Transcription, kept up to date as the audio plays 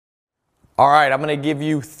All right, I'm going to give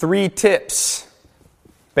you 3 tips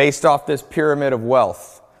based off this pyramid of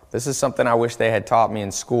wealth. This is something I wish they had taught me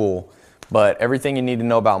in school, but everything you need to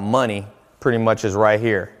know about money pretty much is right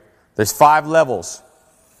here. There's 5 levels,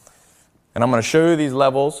 and I'm going to show you these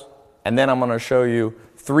levels, and then I'm going to show you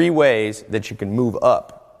 3 ways that you can move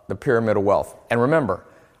up the pyramid of wealth. And remember,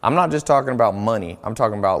 I'm not just talking about money. I'm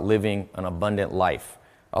talking about living an abundant life,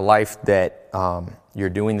 a life that you're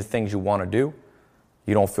doing the things you want to do.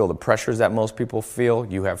 You don't feel the pressures that most people feel.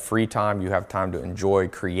 You have free time. You have time to enjoy,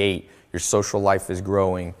 create. Your social life is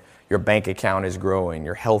growing. Your bank account is growing.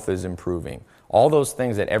 Your health is improving. All those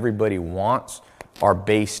things that everybody wants are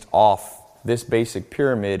based off this basic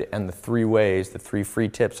pyramid and the 3 ways, the 3 free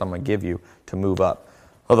tips I'm going to give you to move up.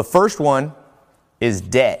 Well, the first one is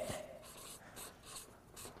debt.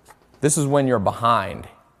 This is when you're behind.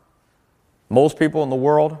 Most people in the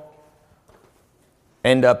world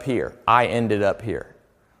end up here. I ended up here.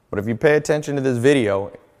 But if you pay attention to this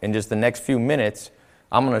video, in just the next few minutes,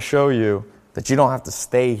 I'm going to show you that you don't have to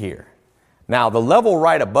stay here. Now, the level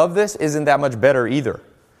right above this isn't that much better either.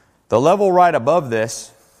 The level right above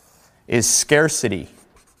this is scarcity.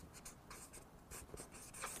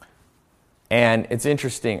 And it's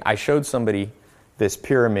interesting. I showed somebody this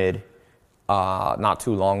pyramid not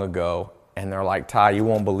too long ago, and they're like, Ty, you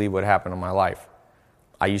won't believe what happened in my life.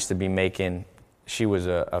 I used to be making, she was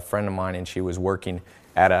a friend of mine, and she was working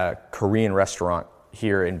at a Korean restaurant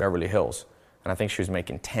here in Beverly Hills. And I think she was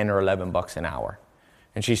making 10 or 11 bucks an hour.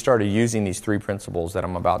 And she started using these 3 principles that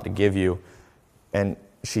I'm about to give you. And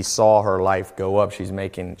she saw her life go up. She's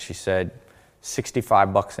making, she said,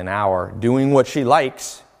 65 bucks an hour doing what she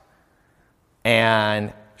likes.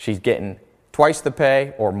 And she's getting twice the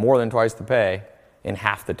pay or more than twice the pay in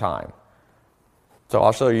half the time. So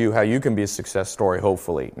I'll show you how you can be a success story,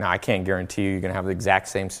 hopefully. Now, I can't guarantee you're going to have the exact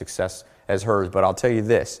same success as hers, but I'll tell you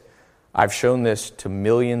this. I've shown this to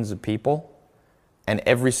millions of people, and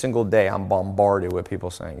every single day I'm bombarded with people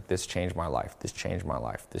saying, this changed my life, this changed my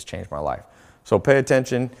life, this changed my life. So pay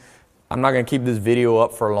attention. I'm not going to keep this video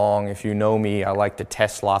up for long. If you know me, I like to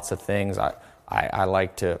test lots of things. I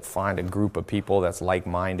like to find a group of people that's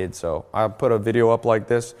like-minded. So I'll put a video up like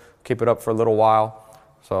this, keep it up for a little while.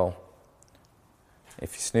 So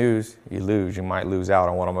if you snooze, you lose. You might lose out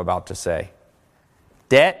on what I'm about to say.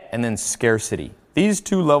 Debt and then scarcity. These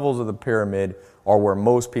 2 levels of the pyramid are where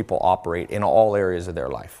most people operate in all areas of their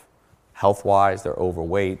life. Health-wise, they're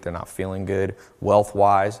overweight, they're not feeling good.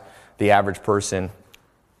 Wealth-wise, the average person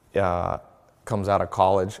comes out of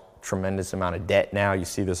college, tremendous amount of debt now. You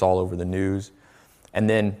see this all over the news. And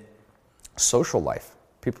then social life.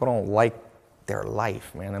 People don't like their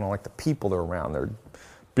life, man. They don't like the people they're around. They're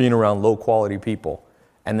being around low-quality people.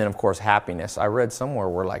 And then, of course, happiness. I read somewhere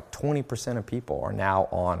where like 20% of people are now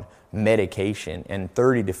on medication, and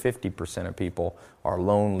 30 to 50% of people are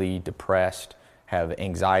lonely, depressed, have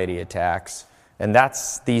anxiety attacks. And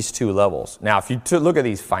that's these 2 levels. Now, if you look at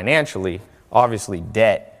these financially, obviously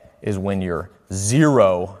debt is when you're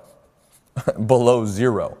 0, below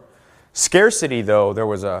 0. Scarcity, though, there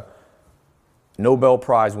was a Nobel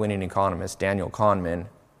Prize winning economist, Daniel Kahneman,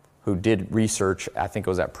 who did research, I think it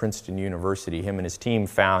was at Princeton University. Him and his team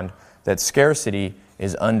found that scarcity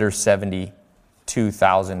is under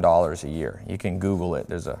 $72,000 a year. You can Google it.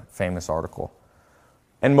 There's a famous article.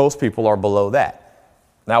 And most people are below that.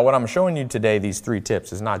 Now, what I'm showing you today, these 3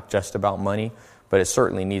 tips, is not just about money, but it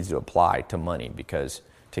certainly needs to apply to money, because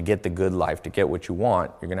to get the good life, to get what you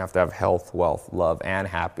want, you're going to have health, wealth, love, and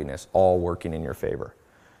happiness all working in your favor.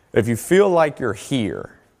 If you feel like you're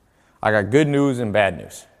here, I got good news and bad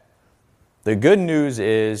news. The good news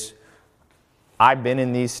is I've been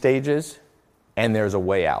in these stages, and there's a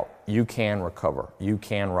way out. You can recover. You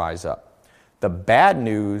can rise up. The bad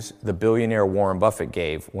news the billionaire Warren Buffett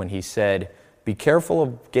gave when he said, be careful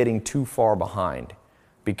of getting too far behind.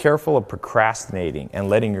 Be careful of procrastinating and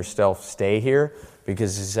letting yourself stay here,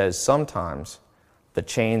 because he says sometimes the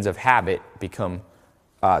chains of habit become,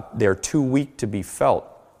 they're too weak to be felt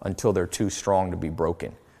until they're too strong to be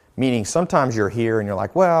broken. Meaning sometimes you're here and you're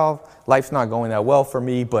like, well, life's not going that well for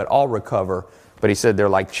me, but I'll recover. But he said they're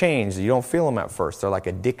like chains. You don't feel them at first. They're like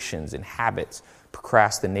addictions and habits,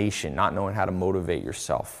 procrastination, not knowing how to motivate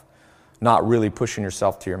yourself, not really pushing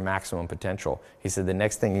yourself to your maximum potential. He said the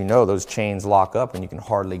next thing you know, those chains lock up and you can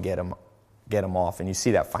hardly get them off. And you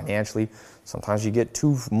see that financially. Sometimes you get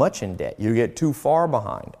too much in debt. You get too far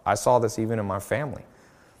behind. I saw this even in my family.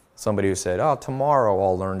 Somebody who said, oh, tomorrow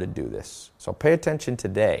I'll learn to do this. So pay attention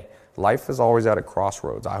today. Life is always at a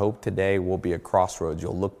crossroads. I hope today will be a crossroads.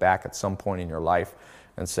 You'll look back at some point in your life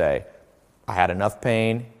and say, I had enough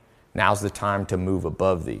pain, Now's the time to move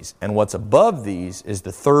above these. And what's above these is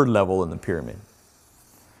the third level in the pyramid.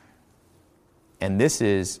 And this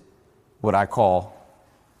is what I call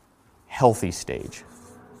healthy stage.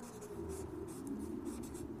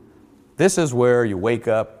 This is where you wake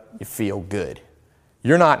up, you feel good.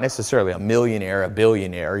 You're not necessarily a millionaire, a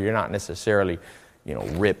billionaire. You're not necessarily,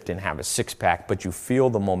 ripped and have a six-pack, but you feel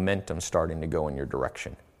the momentum starting to go in your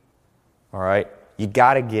direction. All right? You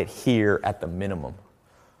got to get here at the minimum.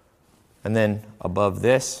 And then above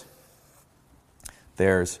this,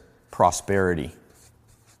 there's prosperity.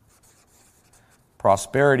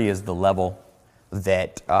 Prosperity is the level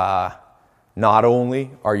that not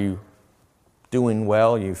only are you doing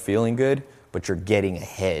well, you feeling good, but you're getting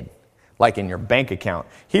ahead. Like in your bank account.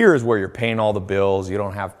 Here is where you're paying all the bills. You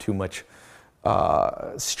don't have too much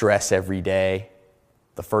stress every day.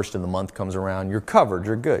 The first of the month comes around. You're covered.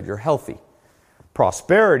 You're good. You're healthy.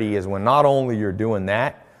 Prosperity is when not only you're doing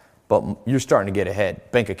that, but you're starting to get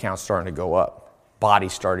ahead. Bank account's starting to go up.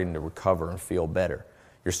 Body's starting to recover and feel better.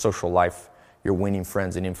 Your social life, you're winning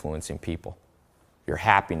friends and influencing people. Your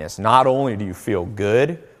happiness. Not only do you feel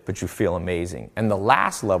good, but you feel amazing. And the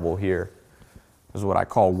last level here is what I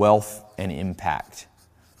call wealth and impact.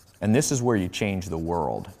 And this is where you change the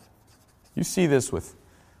world. You see this with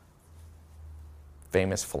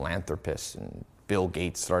famous philanthropists and Bill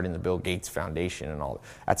Gates starting the Bill Gates Foundation and all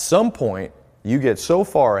that. At some point, you get so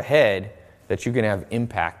far ahead that you can have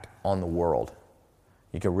impact on the world.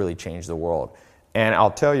 You can really change the world. And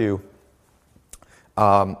I'll tell you,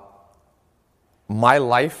 my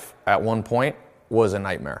life at one point was a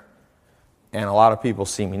nightmare. And a lot of people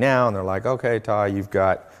see me now and they're like, okay, Ty, you've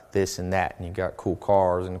got this and that, and you've got cool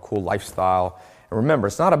cars and a cool lifestyle. And remember,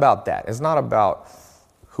 it's not about that. It's not about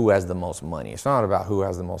who has the most money. It's not about who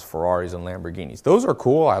has the most Ferraris and Lamborghinis. Those are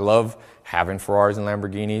cool. I love having Ferraris and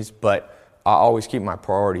Lamborghinis, but I always keep my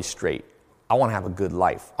priorities straight. I want to have a good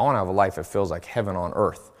life. I want to have a life that feels like heaven on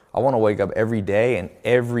earth. I want to wake up every day and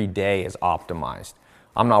every day is optimized.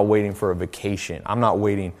 I'm not waiting for a vacation. I'm not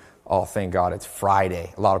waiting, oh, thank God it's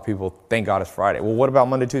Friday. A lot of people, thank God it's Friday. Well, what about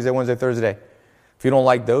Monday, Tuesday, Wednesday, Thursday? If you don't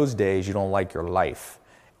like those days, you don't like your life.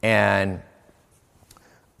 And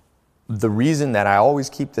the reason that I always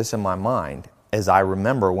keep this in my mind is I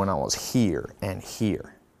remember when I was here and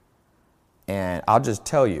here. And I'll just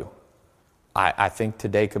tell you, I think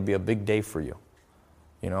today could be a big day for you.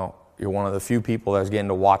 You're one of the few people that's getting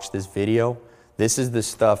to watch this video. This is the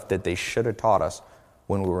stuff that they should have taught us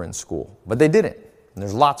when we were in school. But they didn't. And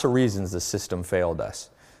there's lots of reasons the system failed us.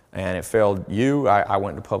 And it failed you. I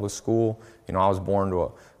went to public school. I was born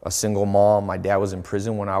to a single mom. My dad was in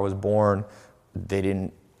prison when I was born. They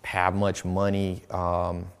didn't have much money.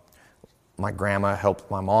 My grandma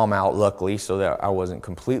helped my mom out, luckily, so that I wasn't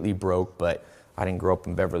completely broke, but I didn't grow up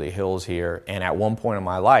in Beverly Hills here. And at one point in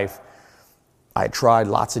my life, I tried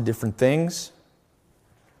lots of different things,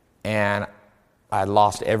 and I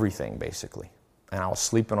lost everything, basically. And I was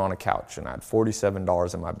sleeping on a couch, and I had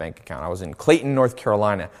 $47 in my bank account. I was in Clayton, North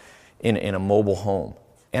Carolina, in a mobile home.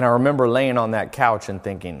 And I remember laying on that couch and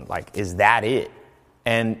thinking, is that it?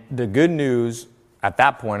 And the good news, at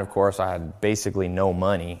that point, of course, I had basically no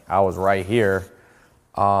money. I was right here.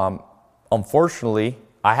 Unfortunately,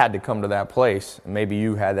 I had to come to that place. Maybe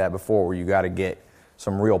you had that before, where you got to get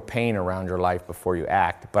some real pain around your life before you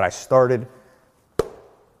act. But I started,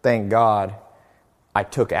 thank God, I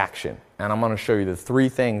took action. And I'm going to show you the 3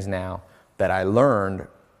 things now that I learned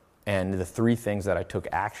and the 3 things that I took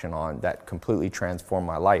action on that completely transformed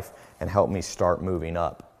my life and helped me start moving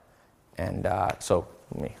up. And so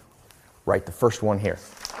let me write the first one here.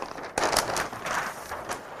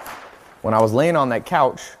 When I was laying on that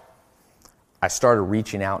couch, I started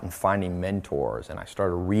reaching out and finding mentors, and I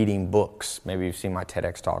started reading books. Maybe you've seen my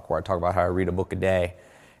TEDx talk where I talk about how I read a book a day.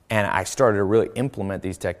 And I started to really implement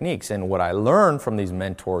these techniques. And what I learned from these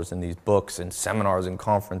mentors and these books and seminars and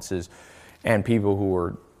conferences and people who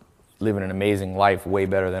were living an amazing life way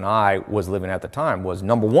better than I was living at the time was,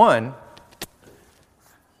 number one,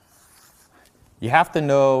 you have to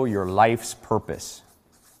know your life's purpose.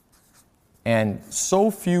 And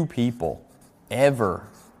so few people ever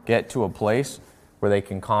get to a place where they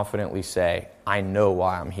can confidently say, I know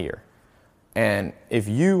why I'm here. And if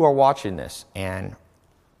you are watching this and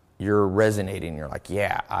you're resonating, you're like,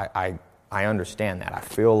 yeah, I understand that. I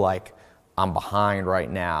feel like I'm behind right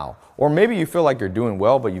now. Or maybe you feel like you're doing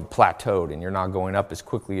well, but you've plateaued and you're not going up as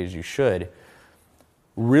quickly as you should.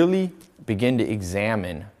 Really begin to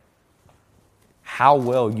examine how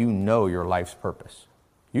well you know your life's purpose.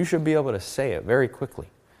 You should be able to say it very quickly.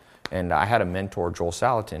 And I had a mentor, Joel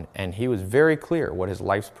Salatin, and he was very clear what his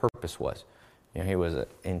life's purpose was. He was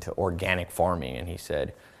into organic farming, and he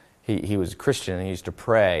said, he was a Christian and he used to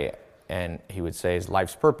pray, and he would say his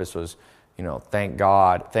life's purpose was, thank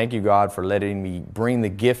you God for letting me bring the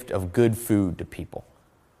gift of good food to people.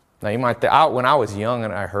 Now you might think, when I was young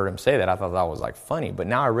and I heard him say that, I thought that was like funny, but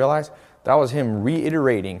now I realize that was him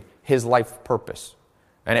reiterating his life purpose.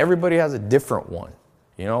 And everybody has a different one.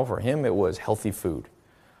 For him it was healthy food.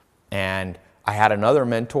 And I had another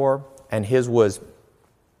mentor, and his was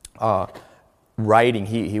writing.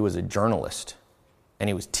 He was a journalist, and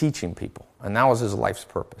he was teaching people. And that was his life's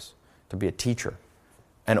purpose, to be a teacher.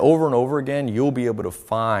 And over again, you'll be able to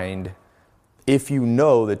find, if you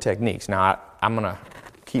know the techniques. Now, I'm going to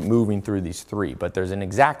keep moving through these three, but there's an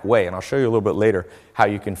exact way, and I'll show you a little bit later how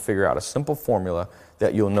you can figure out a simple formula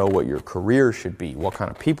that you'll know what your career should be, what kind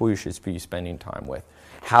of people you should be spending time with,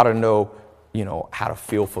 how to know, how to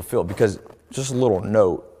feel fulfilled. Because just a little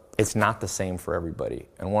note, it's not the same for everybody.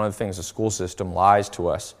 And one of the things the school system lies to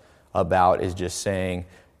us about is just saying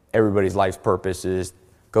everybody's life's purpose is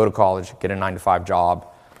go to college, get a 9-to-5 job,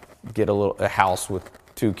 get a house with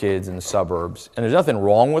 2 kids in the suburbs. And there's nothing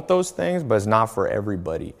wrong with those things, but it's not for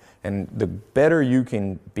everybody. And the better you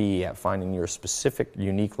can be at finding your specific,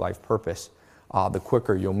 unique life purpose, the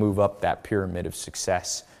quicker you'll move up that pyramid of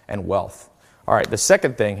success and wealth. All right, the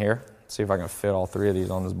second thing here, let's see if I can fit all 3 of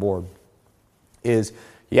these on this board, is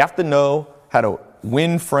you have to know how to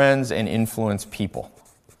win friends and influence people.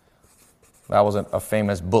 That was a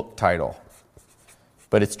famous book title.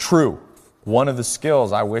 But it's true. One of the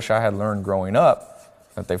skills I wish I had learned growing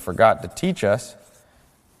up that they forgot to teach us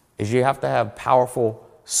is you have to have powerful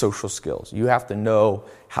social skills. You have to know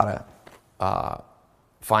how to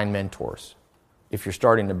find mentors. If you're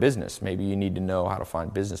starting a business, maybe you need to know how to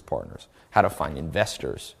find business partners, how to find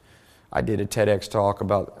investors. I did a TEDx talk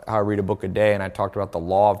about how I read a book a day, and I talked about the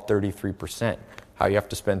law of 33%, how you have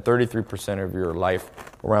to spend 33% of your life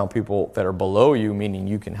around people that are below you, meaning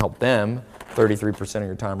you can help them, 33% of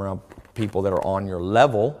your time around people that are on your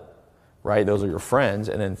level, right? Those are your friends.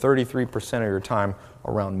 And then 33% of your time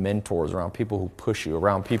around mentors, around people who push you,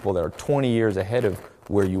 around people that are 20 years ahead of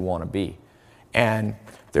where you want to be. And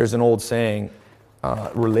there's an old saying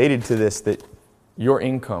related to this, that your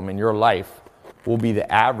income in your life will be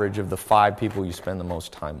the average of the 5 people you spend the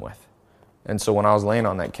most time with. And so when I was laying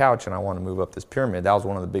on that couch and I wanted to move up this pyramid, that was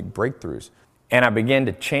one of the big breakthroughs. And I began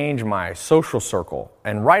to change my social circle.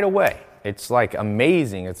 And right away, it's like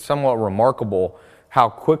amazing. It's somewhat remarkable how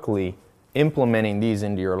quickly implementing these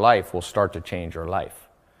into your life will start to change your life.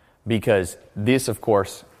 Because this, of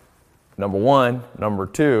course, number 1, number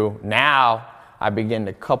 2, now I begin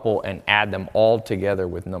to couple and add them all together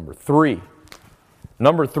with number 3.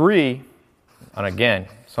 Number 3, and again,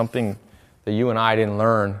 something that you and I didn't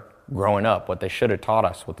learn growing up, what they should have taught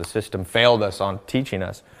us, what the system failed us on teaching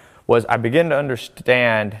us, was I began to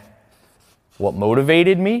understand what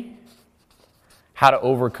motivated me, how to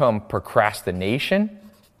overcome procrastination.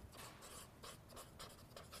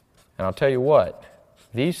 And I'll tell you what,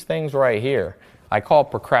 these things right here, I call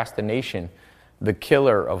procrastination the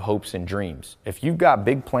killer of hopes and dreams. If you've got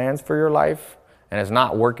big plans for your life and it's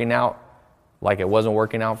not working out like it wasn't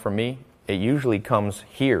working out for me, it usually comes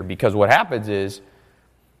here. Because what happens is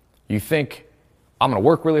you think, I'm going to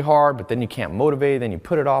work really hard, but then you can't motivate, then you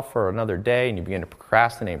put it off for another day and you begin to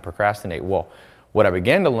procrastinate. Well, what I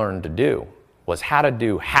began to learn to do was how to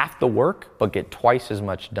do half the work but get twice as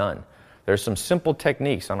much done. There's some simple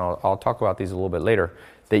techniques, and I'll talk about these a little bit later,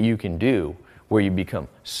 that you can do where you become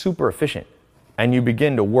super efficient and you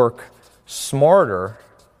begin to work smarter.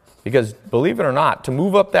 Because believe it or not, to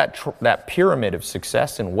move up that pyramid of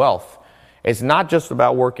success and wealth, it's not just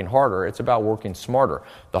about working harder, it's about working smarter.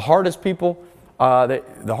 The hardest people,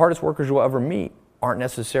 the hardest workers you'll ever meet aren't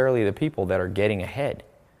necessarily the people that are getting ahead.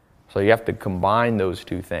 So you have to combine those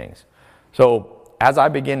 2 things. So as I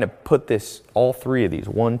began to put this, all 3 of these,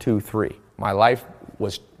 1, 2, 3, my life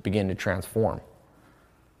began to transform.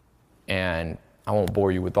 And I won't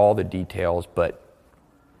bore you with all the details, but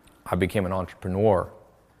I became an entrepreneur,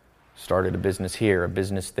 started a business here, a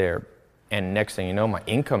business there. And next thing you know, my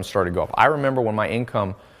income started to go up. I remember when my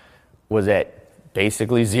income was at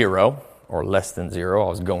basically 0 or less than 0. I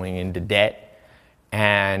was going into debt.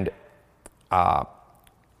 And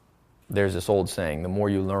there's this old saying, the more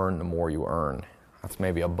you learn, the more you earn. That's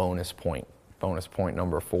maybe a bonus point. Bonus point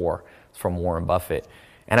number 4. It's from Warren Buffett.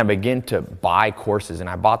 And I began to buy courses, and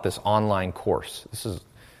I bought this online course. This is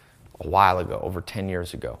a while ago, over 10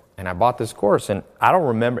 years ago. And I bought this course, and I don't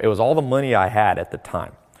remember, it was all the money I had at the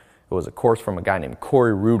time. It was a course from a guy named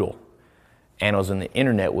Corey Rudel. And it was when the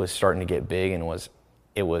internet was starting to get big, and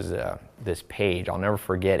it was this page. I'll never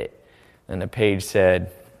forget it. And the page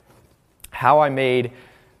said, how I made,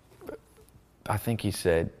 I think he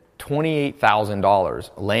said,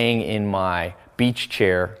 $28,000 laying in my beach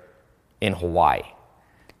chair in Hawaii.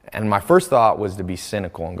 And my first thought was to be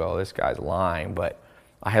cynical and go, this guy's lying. But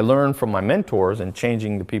I had learned from my mentors and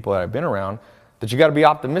changing the people that I've been around that you got to be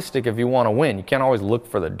optimistic if you want to win. You can't always look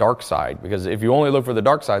for the dark side, because if you only look for the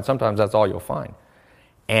dark side, sometimes that's all you'll find.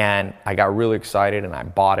 And I got really excited and I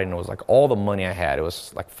bought it, and it was like all the money I had. It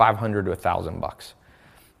was like $500 to $1,000.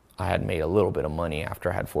 I had made a little bit of money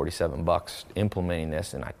after I had $47 implementing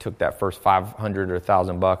this, and I took that first $500 or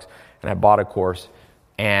 $1,000 and I bought a course.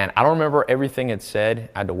 And I don't remember everything it said.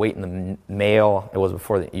 I had to wait in the mail. It was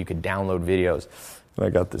before you could download videos. And I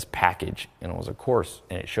got this package, and it was a course,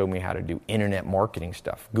 and it showed me how to do internet marketing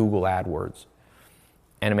stuff, Google AdWords.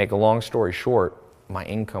 And to make a long story short, my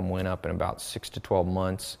income went up in about 6 to 12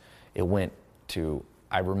 months. It went to,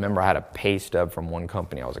 I remember I had a pay stub from one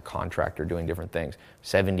company. I was a contractor doing different things,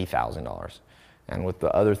 $70,000. And with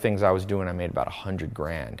the other things I was doing, I made about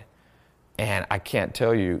 $100,000. And I can't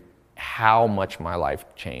tell you how much my life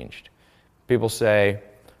changed. People say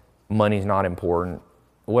money's not important.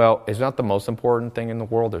 Well, it's not the most important thing in the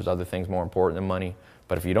world. There's other things more important than money.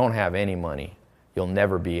 But if you don't have any money, you'll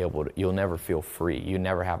never feel free. You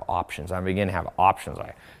never have options. I began to have options.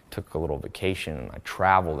 I took a little vacation and I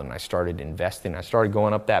traveled and I started investing. I started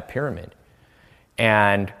going up that pyramid.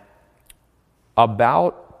 And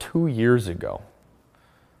about 2 years ago,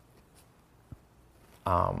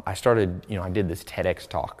 I did this TEDx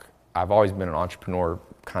talk. I've always been an entrepreneur,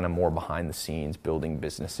 kind of more behind the scenes, building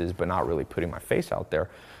businesses, but not really putting my face out there.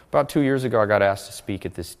 About 2 years ago, I got asked to speak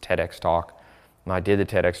at this TEDx talk. And I did the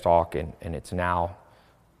TEDx talk, and it's now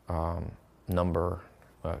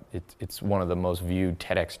it's one of the most viewed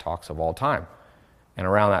TEDx talks of all time. And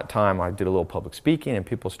around that time, I did a little public speaking, and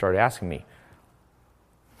people started asking me,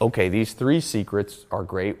 okay, these 3 secrets are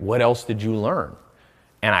great. What else did you learn?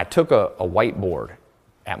 And I took a whiteboard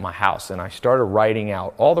at my house, and I started writing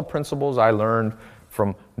out all the principles I learned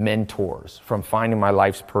from mentors, from finding my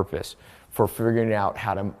life's purpose, for figuring out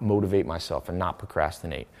how to motivate myself and not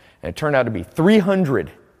procrastinate. And it turned out to be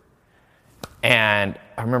 300. And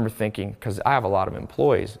I remember thinking, because I have a lot of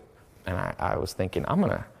employees, and I was thinking, I'm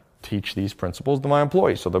going to teach these principles to my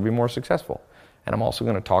employees so they'll be more successful. And I'm also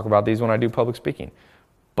going to talk about these when I do public speaking.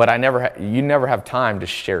 But you never have time to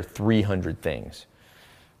share 300 things.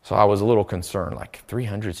 So I was a little concerned, like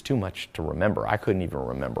 300 is too much to remember. I couldn't even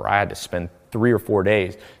remember. I had to spend 3 or 4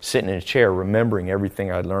 days sitting in a chair remembering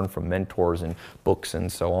everything I'd learned from mentors and books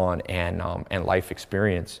and so on, and life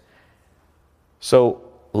experience. So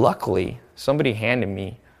luckily, somebody handed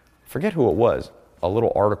me, I forget who it was, a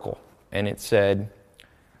little article. And it said,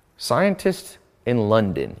 scientists in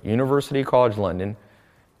London, University College London,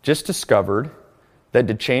 just discovered that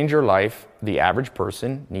to change your life, the average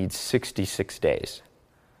person needs 66 days.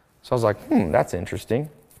 So I was like, that's interesting.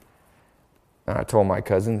 And I told my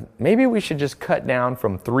cousin, maybe we should just cut down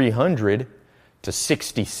from 300 to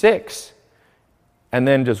 66, and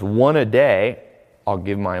then just 1 a day. I'll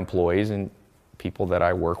give my employees and people that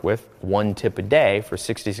I work with 1 tip a day for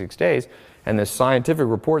 66 days. And this scientific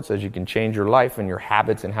report says you can change your life and your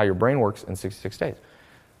habits and how your brain works in 66 days.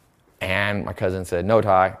 And my cousin said, no,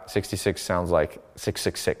 Ty, 66 sounds like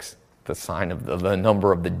 666, the sign of the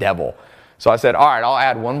number of the devil. So I said, all right, I'll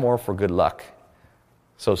add 1 more for good luck.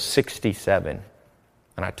 So 67.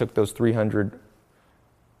 And I took those 300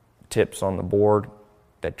 tips on the board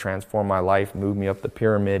that transformed my life, moved me up the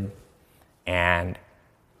pyramid, and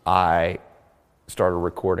I started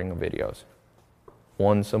recording videos.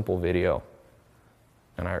 1 simple video,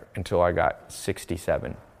 until I got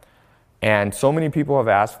 67. And so many people have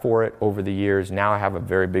asked for it over the years. Now I have a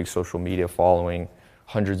very big social media following.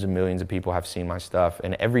 Hundreds of millions of people have seen my stuff.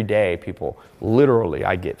 And every day, people, literally,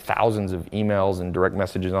 I get thousands of emails and direct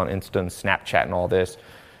messages on Insta and Snapchat and all this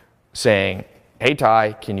saying, hey,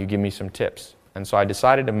 Ty, can you give me some tips? And so I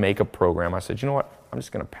decided to make a program. I said, you know what? I'm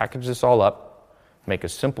just going to package this all up, make a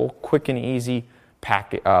simple, quick and easy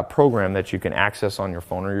program that you can access on your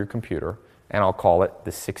phone or your computer, and I'll call it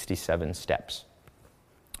the 67 Steps.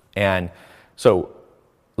 And so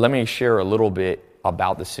let me share a little bit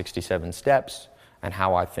about the 67 Steps and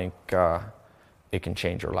how I think it can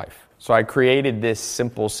change your life. So I created this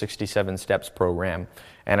simple 67 Steps program,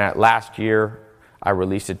 and last year I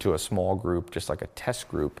released it to a small group, just like a test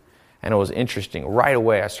group, and it was interesting. Right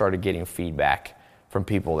away I started getting feedback from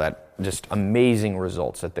people that just amazing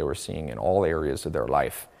results that they were seeing in all areas of their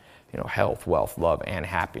life. Health, wealth, love, and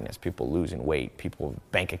happiness. People losing weight, people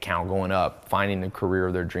bank account going up, finding the career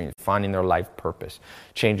of their dreams, finding their life purpose,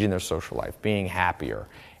 changing their social life, being happier.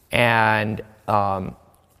 And the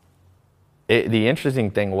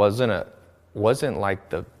interesting thing wasn't like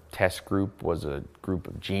the test group was a group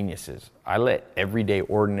of geniuses. I let everyday,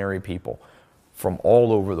 ordinary people from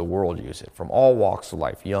all over the world use it, from all walks of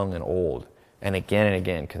life, young and old, and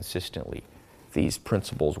again, consistently. These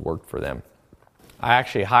principles worked for them. I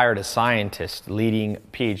actually hired a scientist, leading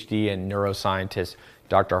PhD and neuroscientist,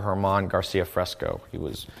 Dr. Germán García Fresco. He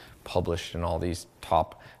was published in all these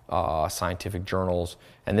top scientific journals,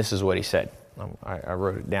 and this is what he said. I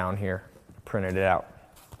wrote it down here, printed it out.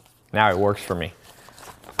 Now it works for me.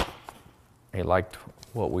 He liked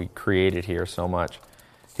what we created here so much.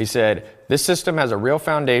 He said, "This system has a real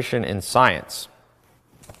foundation in science.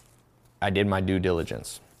 I did my due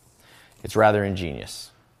diligence. It's rather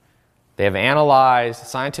ingenious. They have analyzed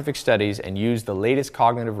scientific studies and used the latest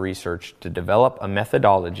cognitive research to develop a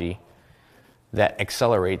methodology that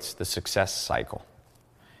accelerates the success cycle,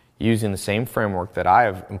 using the same framework that I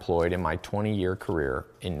have employed in my 20-year career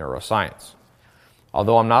in neuroscience.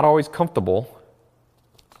 Although I'm not always comfortable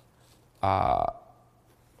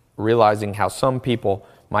realizing how some people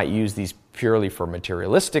might use these purely for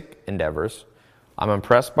materialistic endeavors, I'm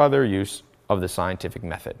impressed by their use of the scientific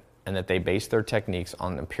method and that they base their techniques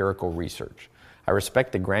on empirical research. I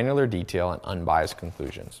respect the granular detail and unbiased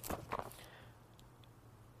conclusions.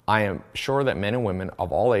 I am sure that men and women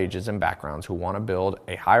of all ages and backgrounds who want to build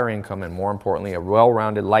a higher income and, more importantly, a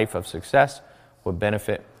well-rounded life of success would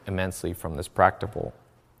benefit immensely from this practical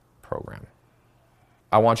program.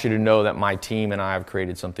 I want you to know that my team and I have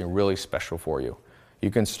created something really special for you.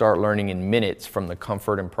 You can start learning in minutes from the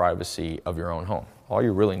comfort and privacy of your own home. All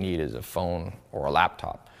you really need is a phone or a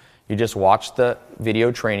laptop. You just watch the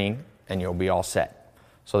video training and you'll be all set.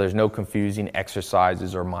 So there's no confusing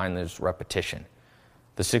exercises or mindless repetition.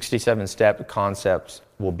 The 67-step concepts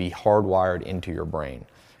will be hardwired into your brain,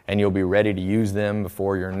 and you'll be ready to use them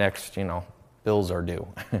before your next, bills are due.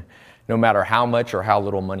 No matter how much or how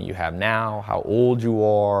little money you have now, how old you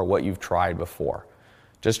are, what you've tried before.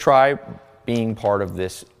 Just try being part of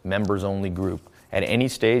this members-only group at any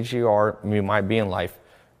stage you might be in life,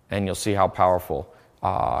 and you'll see how powerful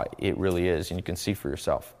it really is, and you can see for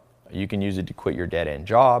yourself. You can use it to quit your dead-end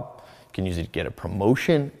job. You can use it to get a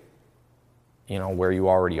promotion, where you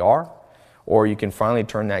already are. Or you can finally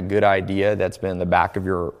turn that good idea that's been in the back of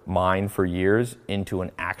your mind for years into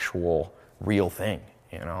an actual real thing.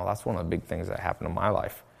 That's one of the big things that happened in my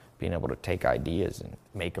life, being able to take ideas and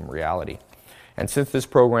make them reality. And since this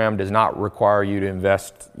program does not require you to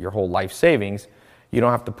invest your whole life savings, you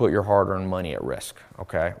don't have to put your hard-earned money at risk,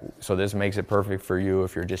 okay? So this makes it perfect for you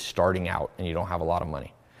if you're just starting out and you don't have a lot of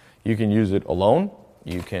money. You can use it alone.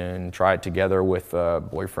 You can try it together with a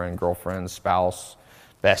boyfriend, girlfriend, spouse,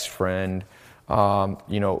 best friend.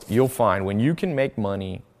 You'll find when you can make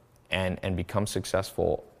money and become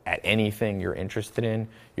successful at anything you're interested in,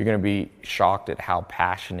 you're going to be shocked at how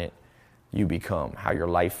passionate you become, how your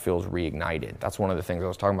life feels reignited. That's one of the things I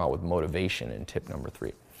was talking about with motivation in tip number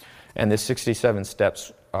 3. And this 67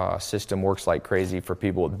 steps system works like crazy for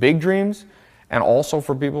people with big dreams and also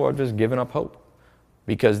for people who have just given up hope,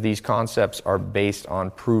 because these concepts are based on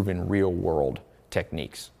proven real-world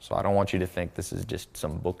techniques. So I don't want you to think this is just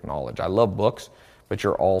some book knowledge. I love books, but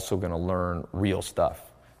you're also going to learn real stuff.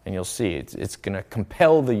 And you'll see it's going to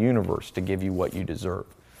compel the universe to give you what you deserve.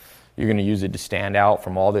 You're going to use it to stand out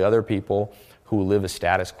from all the other people who live a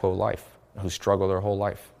status quo life, who struggle their whole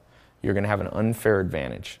life. You're going to have an unfair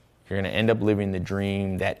advantage. You're going to end up living the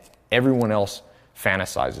dream that everyone else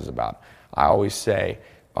fantasizes about. I always say,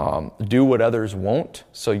 do what others won't,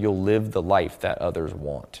 so you'll live the life that others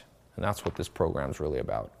want. And that's what this program is really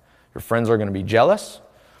about. Your friends are going to be jealous,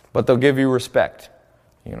 but they'll give you respect.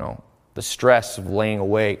 The stress of laying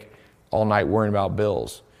awake all night worrying about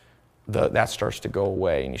bills, that starts to go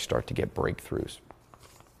away and you start to get breakthroughs.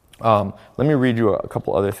 Let me read you a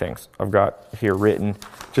couple other things. I've got here written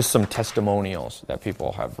just some testimonials that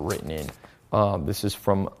people have written in. This is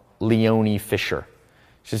from Leonie Fisher.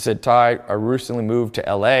 She said, "Ty, I recently moved to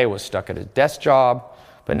LA, was stuck at a desk job,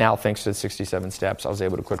 but now thanks to the 67 steps, I was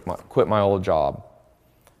able to quit my old job."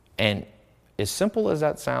 And as simple as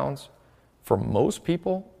that sounds, for most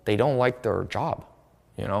people, they don't like their job,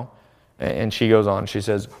 And she goes on, she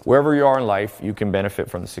says, "Wherever you are in life, you can benefit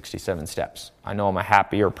from the 67 steps. I know I'm a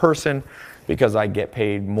happier person because I get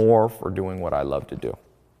paid more for doing what I love to do.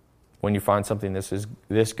 When you find something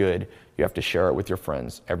this good, you have to share it with your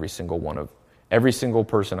friends. Every single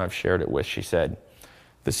person I've shared it with," she said,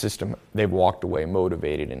 "the system, they've walked away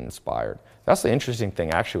motivated and inspired." That's the interesting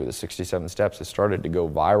thing, actually, with the 67 steps. It started to go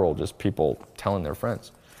viral, just people telling their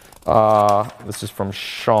friends. This is from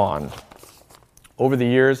Sean. "Over the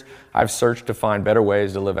years, I've searched to find better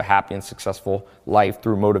ways to live a happy and successful life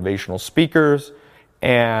through motivational speakers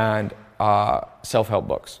and self-help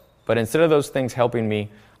books. But instead of those things helping me,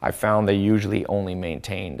 I found they usually only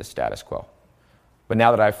maintain the status quo. But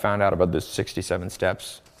now that I've found out about the 67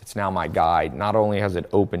 steps, it's now my guide. Not only has it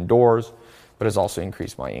opened doors, but has also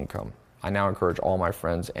increased my income. I now encourage all my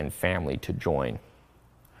friends and family to join.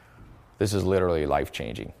 This is literally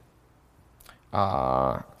life-changing.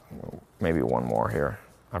 Maybe one more here.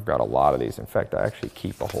 I've got a lot of these. In fact, I actually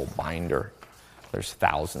keep a whole binder. There's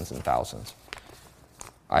thousands and thousands.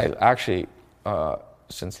 I actually,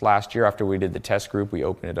 since last year after we did the test group, we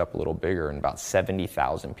opened it up a little bigger, and about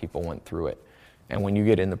 70,000 people went through it. And when you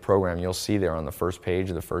get in the program, you'll see there on the first page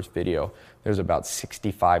of the first video, there's about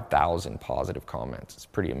 65,000 positive comments. It's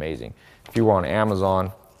pretty amazing. If you were on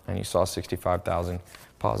Amazon and you saw 65,000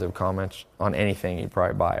 positive comments on anything, you'd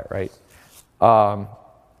probably buy it, right?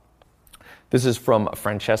 This is from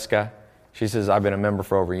Francesca. She says, I've been a member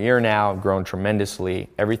for over a year now, I've grown tremendously.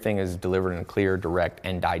 Everything is delivered in a clear, direct,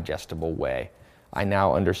 and digestible way. I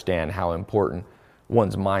now understand how important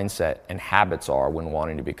one's mindset and habits are when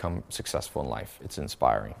wanting to become successful in life. It's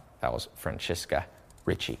inspiring. That was Francesca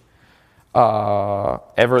Ritchie.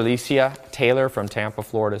 Everlicia Taylor from Tampa,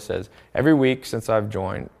 Florida says, every week since I've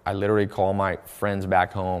joined, I literally call my friends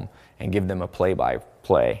back home and give them a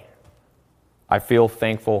play-by-play. I feel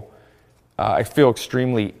thankful. I feel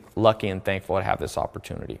extremely lucky and thankful to have this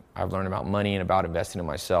opportunity. I've learned about money and about investing in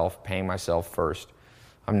myself, paying myself first.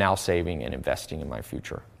 I'm now saving and investing in my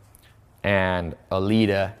future. And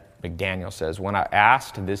Alita McDaniel says, when I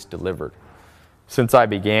asked, this delivered. Since I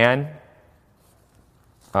began,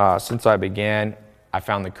 I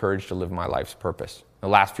found the courage to live my life's purpose. In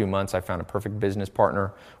the last few months, I found a perfect business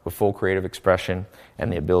partner with full creative expression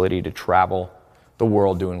and the ability to travel the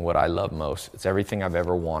world doing what I love most. It's everything I've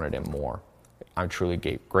ever wanted and more. I'm truly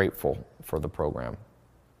grateful for the program.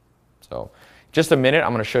 So, just a minute,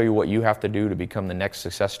 I'm going to show you what you have to do to become the next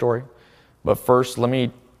success story. But first, let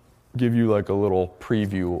me give you like a little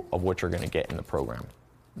preview of what you're going to get in the program.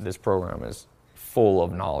 This program is full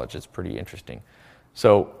of knowledge. It's pretty interesting.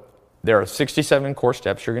 So there are 67 core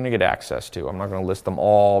steps you're going to get access to. I'm not going to list them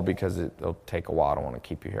all because it'll take a while. I don't want to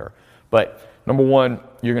keep you here. But number one,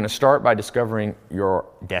 you're going to start by discovering your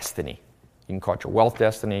destiny. You can call it your wealth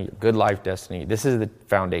destiny, your good life destiny. This is the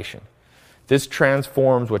foundation. This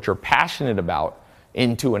transforms what you're passionate about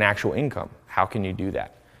into an actual income. How can you do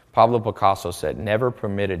that? Pablo Picasso said, never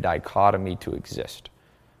permit a dichotomy to exist.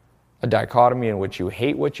 A dichotomy in which you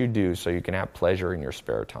hate what you do so you can have pleasure in your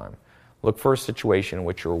spare time. Look for a situation in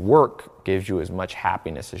which your work gives you as much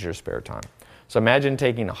happiness as your spare time. So imagine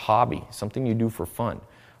taking a hobby, something you do for fun,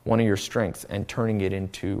 one of your strengths, and turning it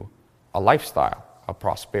into a lifestyle, a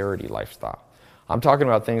prosperity lifestyle. I'm talking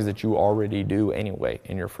about things that you already do anyway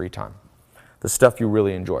in your free time. The stuff you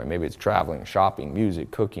really enjoy. Maybe it's traveling, shopping,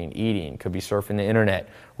 music, cooking, eating. Could be surfing the internet,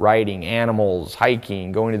 writing, animals,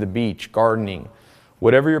 hiking, going to the beach, gardening.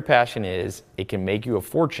 Whatever your passion is, it can make you a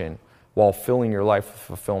fortune while filling your life with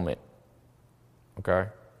fulfillment. Okay? I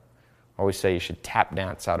always say you should tap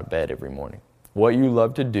dance out of bed every morning. What you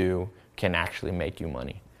love to do can actually make you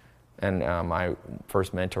money. And my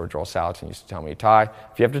first mentor, Joel Salatin, used to tell me, Ty,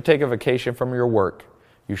 if you have to take a vacation from your work,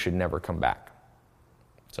 you should never come back.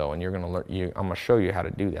 So, and you're going to learn. I'm going to show you how to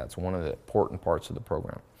do that. It's one of the important parts of the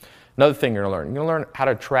program. Another thing you're going to learn how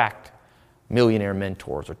to attract millionaire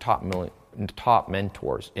mentors or top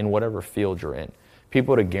mentors in whatever field you're in.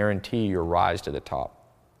 People to guarantee your rise to the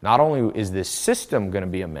top. Not only is this system going to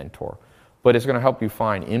be a mentor, but it's going to help you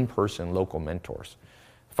find in-person local mentors.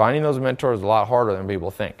 Finding those mentors is a lot harder than people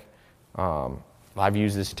think. I've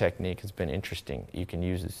used this technique. It's been interesting. You can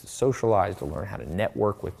use this to socialize, to learn how to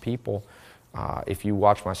network with people. If you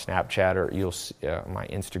watch my Snapchat or you'll see, my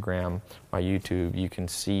Instagram, my YouTube, you can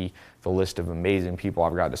see the list of amazing people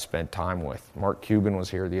I've got to spend time with. Mark Cuban was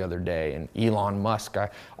here the other day, and Elon Musk.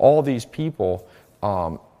 All these people,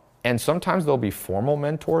 and sometimes they'll be formal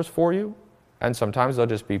mentors for you, and sometimes they'll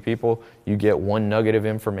just be people you get one nugget of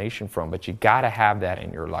information from, but you got to have that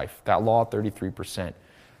in your life. That law of 33%,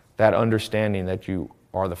 that understanding that you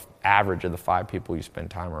are the average of the 5 people you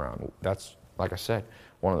spend time around. That's, like I said,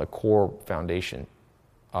 one of the core foundation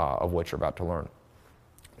of what you're about to learn.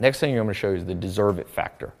 Next thing I'm going to show you is the deserve it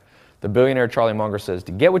factor. The billionaire Charlie Munger says,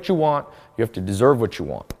 to get what you want, you have to deserve what you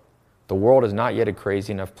want. The world is not yet a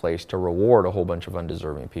crazy enough place to reward a whole bunch of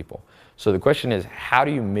undeserving people. So the question is, how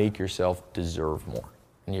do you make yourself deserve more?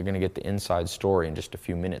 And you're going to get the inside story in just a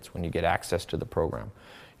few minutes when you get access to the program.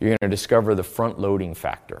 You're going to discover the front-loading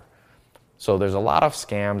factor. So there's a lot of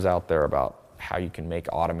scams out there about how you can make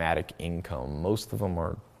automatic income. Most of them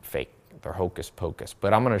are fake. They're hocus pocus.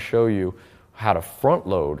 But I'm going to show you how to front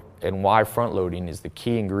load and why front loading is the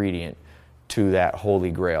key ingredient to that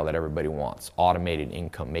holy grail that everybody wants, automated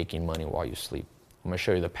income, making money while you sleep. I'm going to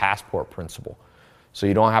show you the passport principle. So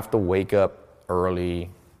you don't have to wake up early,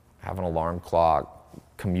 have an alarm clock,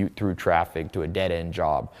 commute through traffic to a dead-end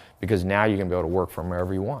job, because now you're going to be able to work from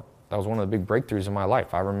wherever you want. That was one of the big breakthroughs in my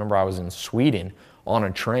life. I remember I was in Sweden on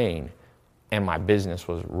a train, and my business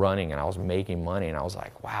was running, and I was making money, and I was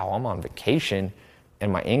like, wow, I'm on vacation,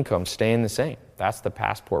 and my income's staying the same. That's the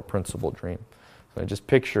passport principle dream. So just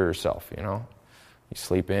picture yourself, you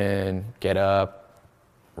sleep in, get up,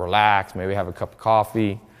 relax, maybe have a cup of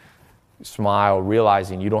coffee, smile,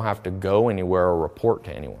 realizing you don't have to go anywhere or report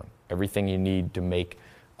to anyone. Everything you need to make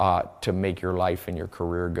your life and your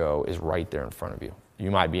career go is right there in front of you.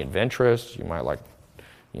 You might be adventurous, you might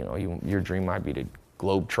your dream might be to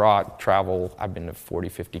globe-trot, travel. I've been to 40,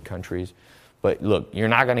 50 countries. But look, you're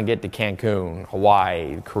not going to get to Cancun,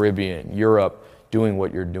 Hawaii, the Caribbean, Europe, doing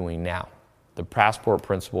what you're doing now. The passport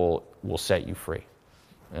principle will set you free.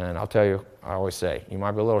 And I'll tell you, I always say, you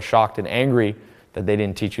might be a little shocked and angry that they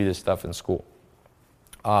didn't teach you this stuff in school.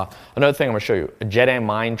 Another thing I'm going to show you, a Jedi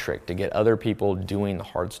mind trick to get other people doing the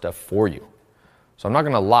hard stuff for you. So I'm not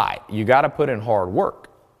going to lie. You got to put in hard work.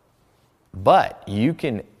 But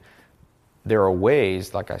there are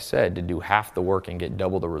ways, like I said, to do half the work and get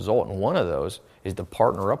double the result. And one of those is to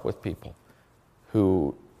partner up with people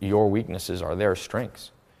who your weaknesses are their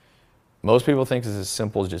strengths. Most people think it's as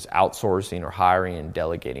simple as just outsourcing or hiring and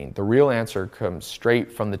delegating. The real answer comes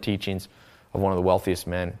straight from the teachings of one of the wealthiest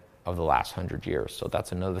men of the last 100 years. So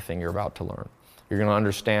that's another thing you're about to learn. You're going to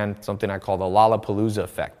understand something I call the Lollapalooza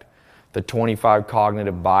effect, the 25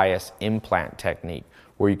 cognitive bias implant technique,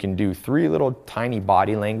 where you can do 3 little tiny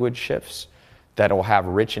body language shifts that will have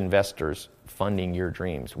rich investors funding your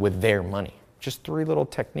dreams with their money. Just 3 little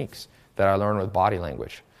techniques that I learned with body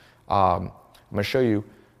language. I'm going to show you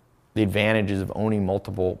the advantages of owning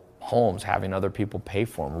multiple homes, having other people pay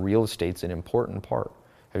for them. Real estate's an important part.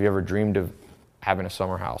 Have you ever dreamed of having a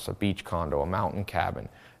summer house, a beach condo, a mountain cabin?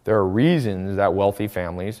 There are reasons that wealthy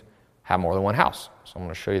families have more than one house. So I'm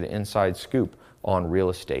going to show you the inside scoop on real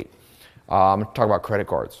estate. I'm going to talk about credit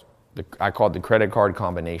cards. I call it the credit card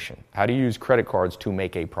combination. How do you use credit cards to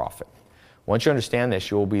make a profit? Once you understand this,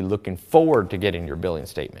 you'll be looking forward to getting your billing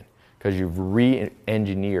statement because you've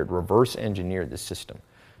reverse engineered the system.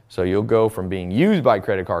 So you'll go from being used by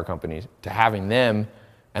credit card companies to having them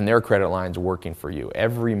and their credit lines working for you.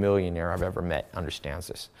 Every millionaire I've ever met understands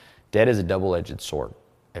this. Debt is a double-edged sword.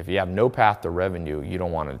 If you have no path to revenue, you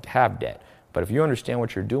don't want to have debt. But if you understand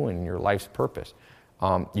what you're doing in your life's purpose,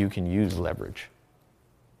 you can use leverage.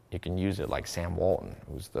 You can use it like Sam Walton,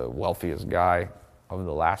 who's the wealthiest guy of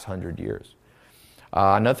the last 100 years.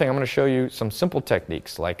 Another thing, I'm going to show you some simple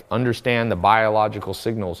techniques, like understand the biological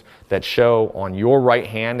signals that show on your right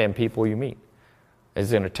hand and people you meet.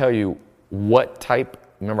 It's going to tell you what type.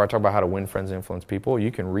 Remember I talked about how to win friends and influence people? You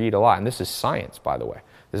can read a lot. And this is science, by the way.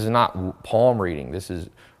 This is not palm reading. This is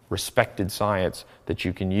respected science that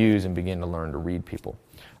you can use and begin to learn to read people.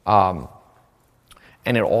 And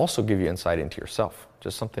it'll also give you insight into yourself.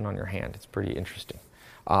 Just something on your hand. It's pretty interesting.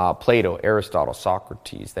 Plato, Aristotle,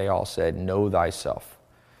 Socrates, they all said, know thyself.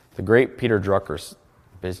 The great Peter Drucker,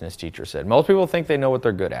 business teacher, said, most people think they know what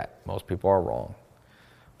they're good at. Most people are wrong.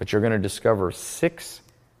 But you're going to discover 6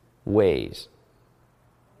 ways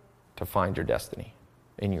to find your destiny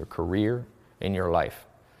in your career, in your life.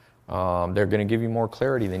 They're going to give you more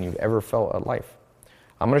clarity than you've ever felt at life.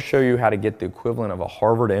 I'm going to show you how to get the equivalent of a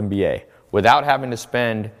Harvard MBA without having to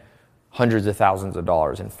spend hundreds of thousands of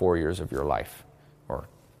dollars in 4 years of your life, or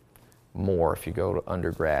more if you go to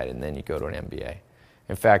undergrad and then you go to an MBA.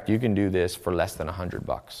 In fact, you can do this for less than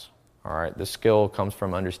 $100. All right, the skill comes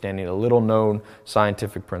from understanding a little-known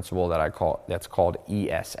scientific principle that's called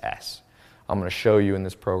ESS. I'm going to show you in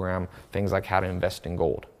this program things like how to invest in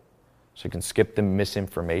gold, so you can skip the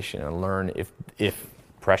misinformation and learn if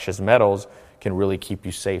precious metals can really keep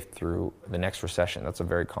you safe through the next recession. That's a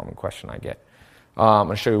very common question I get. I'm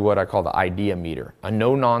going to show you what I call the idea meter, a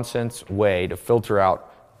no-nonsense way to filter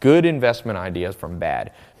out good investment ideas from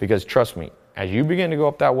bad. Because trust me, as you begin to go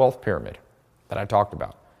up that wealth pyramid that I talked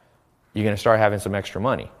about, you're going to start having some extra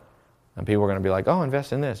money. And people are going to be like, oh,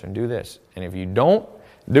 invest in this and do this. And if you don't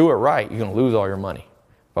do it right, you're going to lose all your money.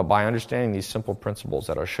 But by understanding these simple principles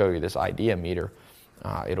that I'll show you, this idea meter,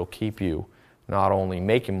 it'll keep you not only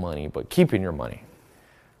making money, but keeping your money.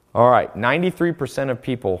 All right, 93% of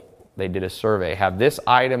people, they did a survey, have this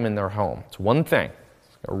item in their home. It's one thing,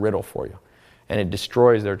 it's a riddle for you, and it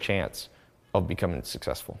destroys their chance of becoming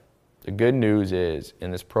successful. The good news is, in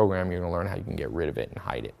this program, you're going to learn how you can get rid of it and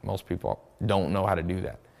hide it. Most people don't know how to do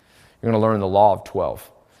that. You're going to learn the law of 12.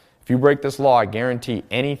 If you break this law, I guarantee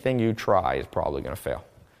anything you try is probably going to fail.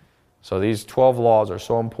 So these 12 laws are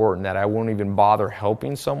so important that I won't even bother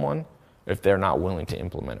helping someone if they're not willing to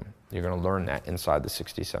implement them. You're going to learn that inside the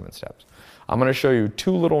 67 steps. I'm going to show you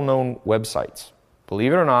 2 little-known websites.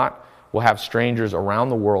 Believe it or not, we'll have strangers around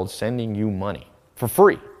the world sending you money for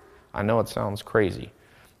free. I know it sounds crazy,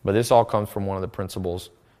 but this all comes from one of the principles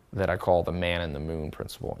that I call the man in the moon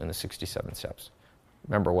principle in the 67 steps.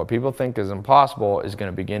 Remember, what people think is impossible is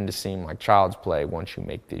going to begin to seem like child's play once you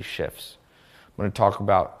make these shifts. I'm going to talk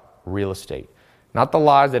about real estate. Not the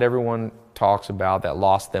lies that everyone talks about that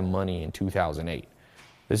lost them money in 2008.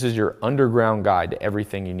 This is your underground guide to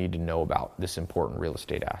everything you need to know about this important real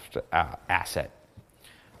estate asset.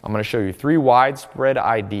 I'm going to show you 3 widespread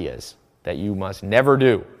ideas that you must never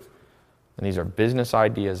do. And these are business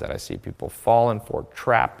ideas that I see people falling for,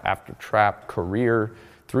 trap after trap,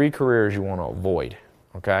 3 careers you want to avoid,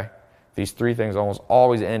 okay? These 3 things almost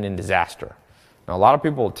always end in disaster. Now, a lot of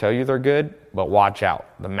people will tell you they're good, but watch out.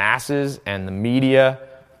 The masses and the media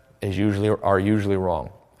are usually wrong.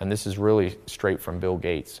 And this is really straight from Bill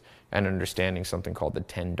Gates and understanding something called the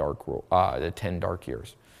 10 dark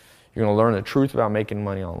years. You're going to learn the truth about making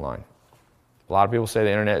money online. A lot of people say the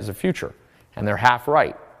internet is the future, and they're half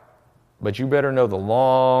right. But you better know the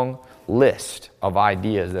long list of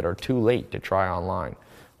ideas that are too late to try online.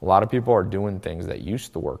 A lot of people are doing things that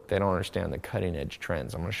used to work. They don't understand the cutting edge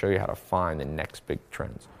trends. I'm going to show you how to find the next big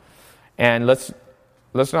trends. And let's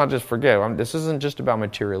not just forget, this isn't just about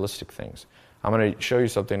materialistic things. I'm going to show you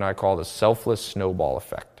something I call the selfless snowball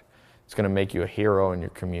effect. It's going to make you a hero in your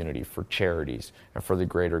community for charities and for the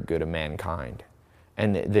greater good of mankind.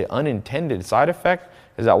 And the unintended side effect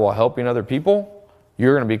is that while helping other people,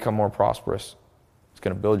 you're going to become more prosperous. It's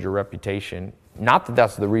going to build your reputation. Not that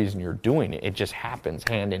that's the reason you're doing it. It just happens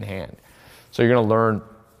hand in hand. So you're going to learn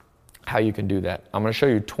how you can do that. I'm going to show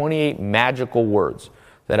you 28 magical words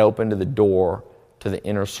that open to the door to the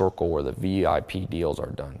inner circle where the VIP deals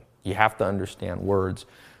are done. You have to understand words.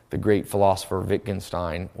 The great philosopher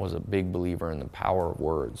Wittgenstein was a big believer in the power of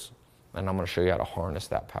words. And I'm going to show you how to harness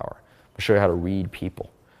that power. I'm going to show you how to read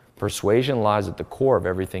people. Persuasion lies at the core of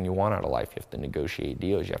everything you want out of life. You have to negotiate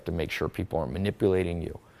deals. You have to make sure people aren't manipulating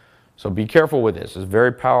you. So be careful with this. It's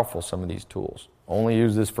very powerful, some of these tools. Only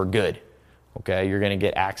use this for good. Okay? You're going to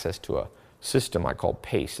get access to a system I call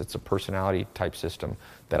PACE. It's a personality type system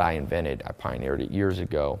that I invented. I pioneered it years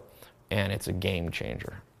ago, and it's a game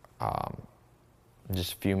changer. In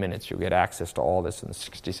just a few minutes, you'll get access to all this in the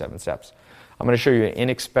 67 steps. I'm going to show you an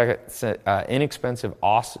inexpensive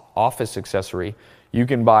office accessory you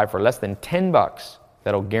can buy for less than $10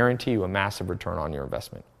 that'll guarantee you a massive return on your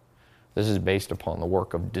investment. This is based upon the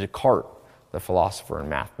work of Descartes, the philosopher and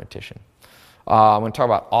mathematician. I'm going to talk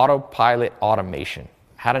about autopilot automation,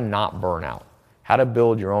 how to not burn out, how to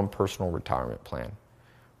build your own personal retirement plan.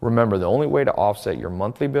 Remember, the only way to offset your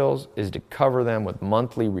monthly bills is to cover them with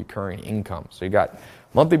monthly recurring income. So you got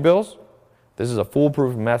monthly bills. This is a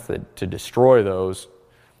foolproof method to destroy those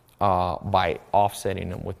by offsetting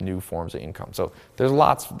them with new forms of income. So there's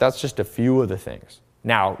lots. That's just a few of the things.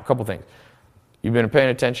 Now, a couple things. You've been paying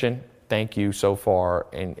attention. Thank you so far.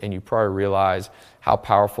 And you probably realize how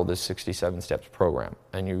powerful this 67 Steps program.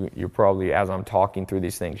 And you're probably, as I'm talking through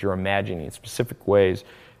these things, you're imagining specific ways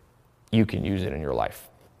you can use it in your life.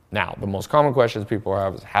 Now, the most common questions people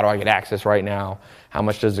have is, how do I get access right now? How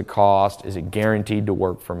much does it cost? Is it guaranteed to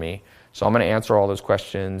work for me? So I'm going to answer all those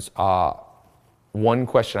questions. One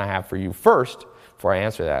question I have for you first, before I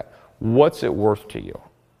answer that, what's it worth to you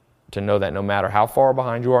to know that no matter how far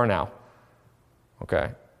behind you are now, okay,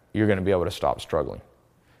 you're going to be able to stop struggling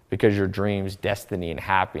because your dreams, destiny, and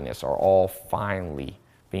happiness are all finally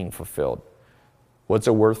being fulfilled? What's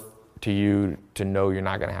it worth to you to know you're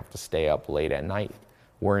not going to have to stay up late at night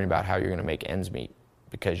worrying about how you're going to make ends meet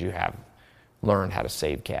because you have learned how to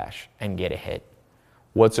save cash and get ahead?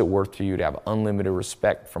 What's it worth to you to have unlimited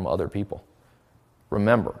respect from other people?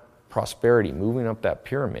 Remember, prosperity, moving up that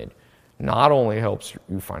pyramid, not only helps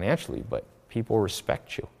you financially, but people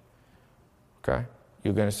respect you. Okay?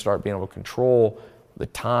 You're going to start being able to control the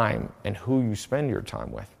time and who you spend your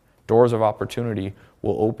time with. Doors of opportunity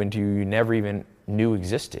will open to you never even knew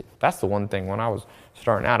existed. That's the one thing when I was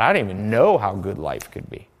starting out, I didn't even know how good life could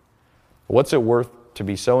be. What's it worth to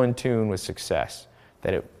be so in tune with success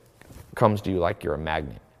that it comes to you like you're a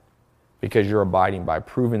magnet? Because you're abiding by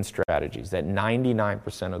proven strategies that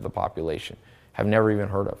 99% of the population have never even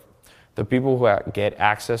heard of. The people who get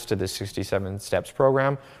access to the 67 Steps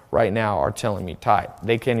program right now are telling me, Ty,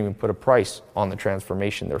 they can't even put a price on the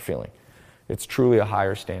transformation they're feeling. It's truly a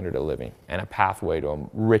higher standard of living and a pathway to a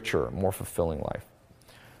richer, more fulfilling life.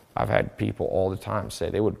 I've had people all the time say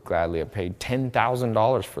they would gladly have paid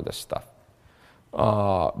 $10,000 for this stuff.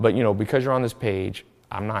 But because you're on this page,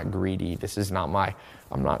 I'm not greedy. I'm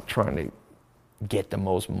not trying to get the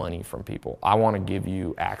most money from people. I want to give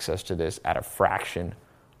you access to this at a fraction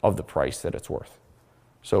of the price that it's worth.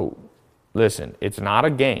 So listen, it's not a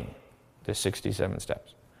game, the 67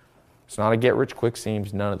 steps. It's not a get-rich-quick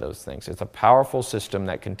schemes, none of those things. It's a powerful system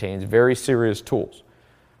that contains very serious tools.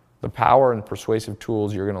 The power and persuasive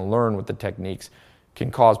tools you're going to learn with the techniques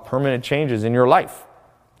can cause permanent changes in your life.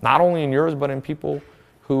 Not only in yours, but in people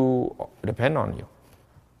who depend on you.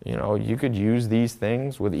 You could use these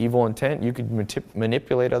things with evil intent. You could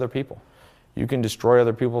manipulate other people. You can destroy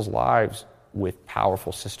other people's lives with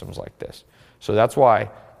powerful systems like this. So that's why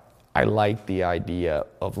I like the idea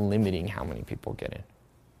of limiting how many people get in.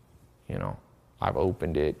 I've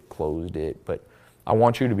opened it, closed it, but I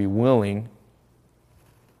want you to be willing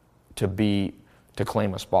to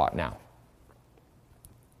claim a spot now.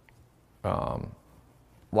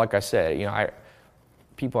 Like I said,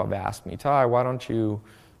 people have asked me, Ty, why don't you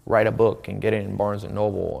write a book and get it in Barnes &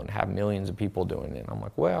 Noble and have millions of people doing it? And I'm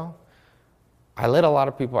like, well, I let a lot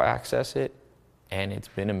of people access it, and it's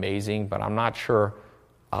been amazing, but I'm not sure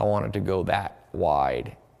I wanted to go that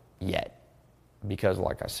wide yet. Because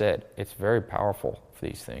like I said, it's very powerful for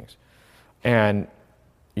these things. And,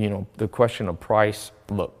 the question of price,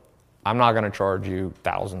 look, I'm not going to charge you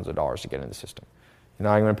thousands of dollars to get in the system. You're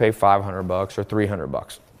not going to pay $500 or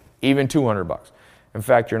 $300, even $200. In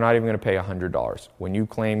fact, you're not even going to pay $100. When you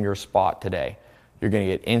claim your spot today, you're going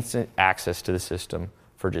to get instant access to the system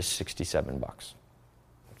for just $67.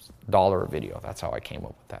 $1 a video. That's how I came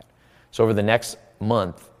up with that. So over the next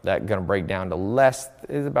month, that's going to break down to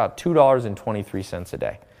is about $2.23 a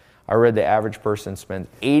day. I read the average person spends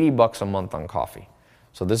 $80 a month on coffee.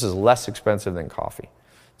 So this is less expensive than coffee.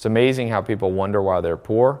 It's amazing how people wonder why they're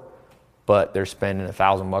poor, but they're spending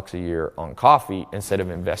 $1,000 a year on coffee instead of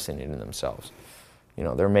investing it in themselves.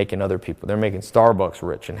 They're making Starbucks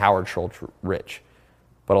rich and Howard Schultz rich.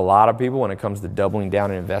 But a lot of people, when it comes to doubling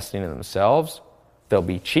down and investing in themselves, they'll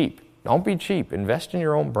be cheap. Don't be cheap. Invest in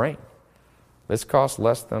your own brain. This costs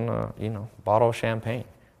less than a bottle of champagne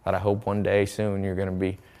that I hope one day soon you're going to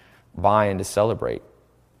be buying to celebrate.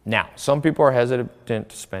 Now, some people are hesitant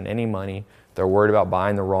to spend any money. They're worried about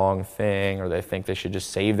buying the wrong thing, or they think they should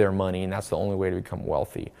just save their money, and that's the only way to become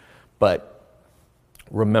wealthy. But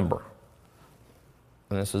remember,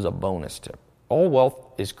 and this is a bonus tip, all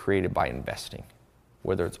wealth is created by investing.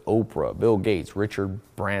 Whether it's Oprah, Bill Gates, Richard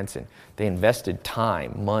Branson, they invested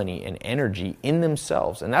time, money, and energy in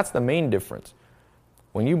themselves, and that's the main difference.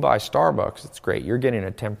 When you buy Starbucks, it's great. You're getting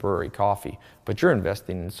a temporary coffee, but you're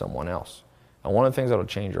investing in someone else. And one of the things that will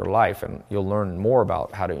change your life, and you'll learn more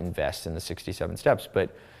about how to invest in the 67 steps,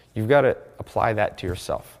 but you've got to apply that to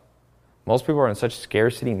yourself. Most people are in such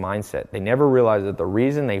scarcity mindset. They never realize that the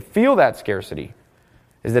reason they feel that scarcity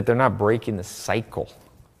is that they're not breaking the cycle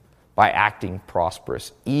by acting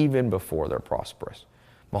prosperous even before they're prosperous.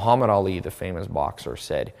 Muhammad Ali, the famous boxer,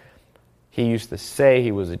 said he used to say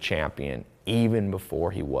he was a champion even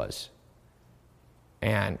before he was.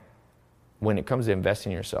 And when it comes to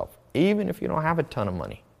investing in yourself, even if you don't have a ton of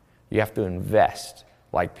money, you have to invest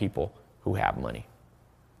like people who have money.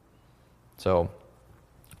 So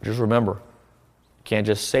just remember, you can't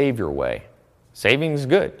just save your way. Saving is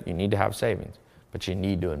good. You need to have savings, but you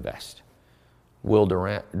need to invest. Will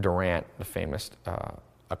Durant, the famous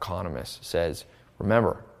economist, says,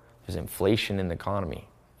 remember, there's inflation in the economy.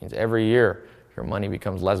 It means every year your money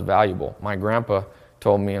becomes less valuable. My grandpa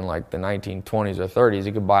told me in like the 1920s or 30s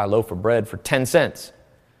he could buy a loaf of bread for 10 cents.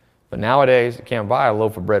 But nowadays, you can't buy a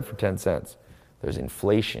loaf of bread for 10 cents. There's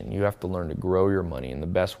inflation. You have to learn to grow your money, and the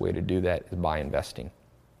best way to do that is by investing.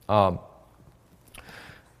 I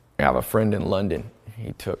have a friend in London.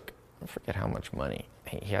 He took, I forget how much money.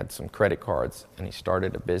 He had some credit cards, and he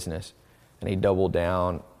started a business, and he doubled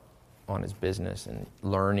down on his business and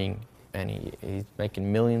learning, and he's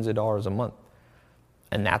making millions of dollars a month.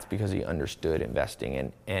 And that's because he understood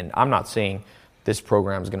investing. And I'm not saying this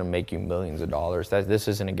program is going to make you millions of dollars. This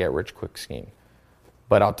isn't a get-rich-quick scheme.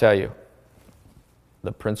 But I'll tell you,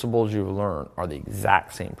 the principles you learn are the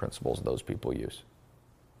exact same principles those people use.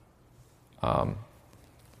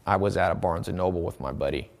 I was at a Barnes & Noble with my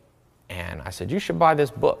buddy, and I said, you should buy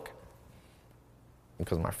this book,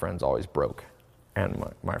 because my friend's always broke. And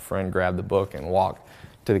my friend grabbed the book and walked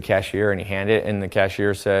to the cashier, and he handed it, and the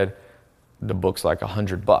cashier said, the book's like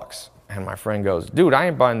 $100. And my friend goes, dude, I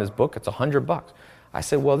ain't buying this book, it's $100. I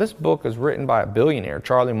said, well, this book is written by a billionaire,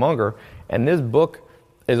 Charlie Munger, and this book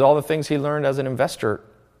is all the things he learned as an investor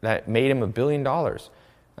that made him $1 billion.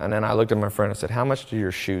 And then I looked at my friend and said, how much do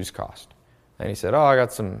your shoes cost? And he said, oh, I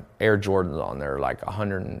got some Air Jordans on there, like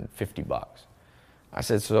 $150. I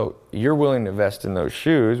said, so you're willing to invest in those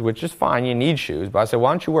shoes, which is fine, you need shoes. But I said,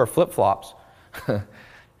 why don't you wear flip-flops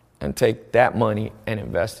and take that money and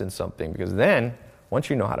invest in something? Because then, once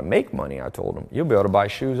you know how to make money, I told him, you'll be able to buy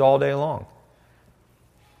shoes all day long.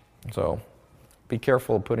 So be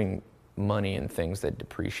careful of putting money in things that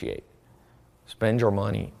depreciate. Spend your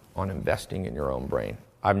money on investing in your own brain.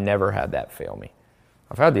 I've never had that fail me.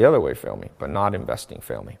 I've had the other way fail me, but not investing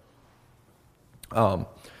fail me.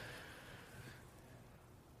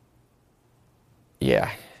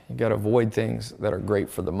 Yeah, you got to avoid things that are great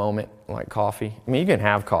for the moment, like coffee. I mean, you can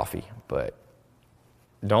have coffee, but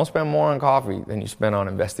don't spend more on coffee than you spend on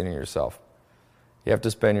investing in yourself. You have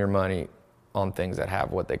to spend your money on things that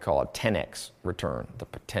have what they call a 10x return, the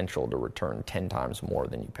potential to return 10 times more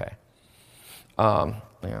than you pay.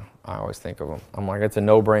 Yeah, I always think of them. I'm like, it's a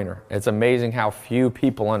no-brainer. It's amazing how few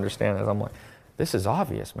people understand this. I'm like, this is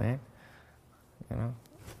obvious, man. You know,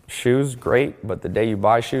 shoes, great, but the day you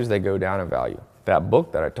buy shoes, they go down in value. That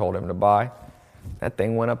book that I told him to buy, that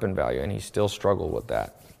thing went up in value, and he still struggled with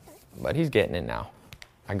that. But he's getting it now.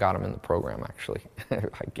 I got him in the program, actually.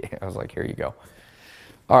 I was like, here you go.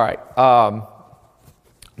 All right.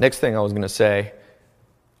 Next thing I was going to say,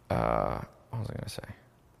 what was I going to say?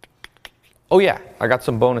 Oh, yeah, I got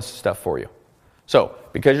some bonus stuff for you. So,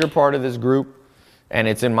 because you're part of this group, and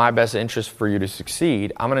it's in my best interest for you to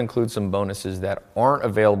succeed, I'm going to include some bonuses that aren't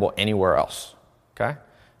available anywhere else, okay?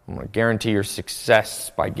 I'm going to guarantee your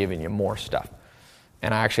success by giving you more stuff.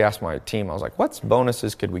 And I actually asked my team, I was like, what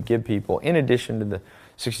bonuses could we give people in addition to the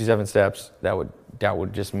 67 steps that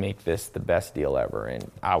would just make this the best deal ever?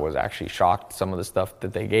 And I was actually shocked some of the stuff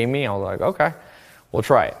that they gave me. I was like, okay, we'll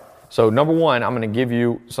try it. So number one, I'm going to give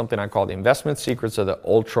you something I call the investment secrets of the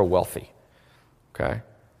ultra wealthy, okay?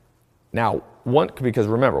 Now, because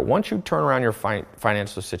remember, once you turn around your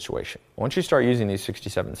financial situation, once you start using these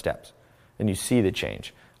 67 steps and you see the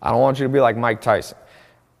change, I don't want you to be like Mike Tyson.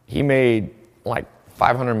 He made like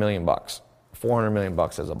 $500 million, $400 million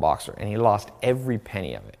as a boxer, and he lost every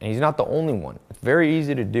penny of it. And he's not the only one. It's very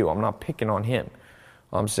easy to do. I'm not picking on him.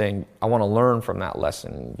 I'm saying I want to learn from that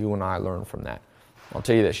lesson. You and I learn from that. I'll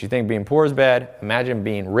tell you this. You think being poor is bad? Imagine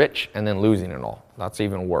being rich and then losing it all. That's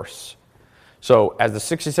even worse. So as the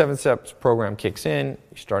 67 Steps program kicks in,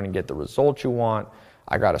 you're starting to get the results you want.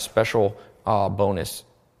 I got a special bonus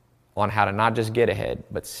on how to not just get ahead,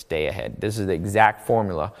 but stay ahead. This is the exact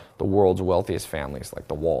formula the world's wealthiest families, like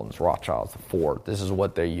the Waltons, Rothschilds, the Ford, this is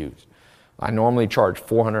what they use. I normally charge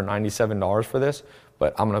 $497 for this,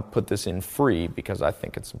 but I'm going to put this in free because I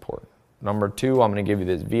think it's important. Number two, I'm going to give you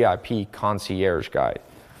this VIP concierge guide.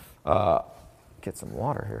 Get some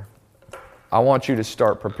water here. I want you to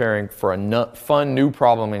start preparing for a fun new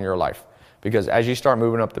problem in your life, because as you start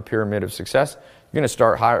moving up the pyramid of success, you're going to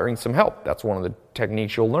start hiring some help. That's one of the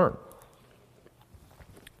techniques you'll learn.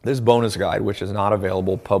 This bonus guide, which is not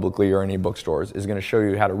available publicly or any bookstores, is going to show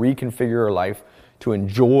you how to reconfigure your life to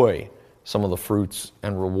enjoy some of the fruits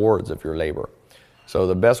and rewards of your labor. So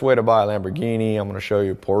the best way to buy a Lamborghini, I'm going to show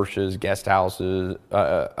you Porsches, guest houses,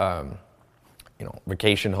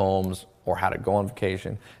 vacation homes, or how to go on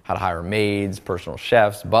vacation, how to hire maids, personal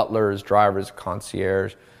chefs, butlers, drivers,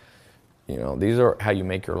 concierge. These are how you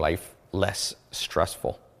make your life less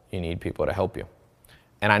stressful. You need people to help you.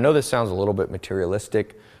 And I know this sounds a little bit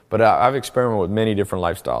materialistic, but I've experimented with many different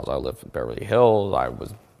lifestyles. I lived in Beverly Hills. I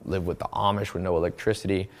lived with the Amish with no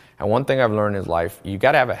electricity. And one thing I've learned in life, you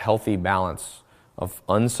got to have a healthy balance of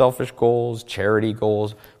unselfish goals, charity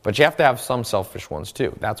goals, but you have to have some selfish ones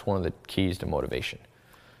too. That's one of the keys to motivation.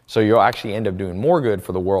 So you'll actually end up doing more good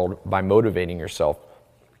for the world by motivating yourself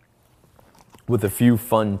with a few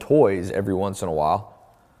fun toys every once in a while,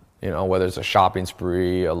 whether it's a shopping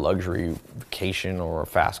spree, a luxury vacation, or a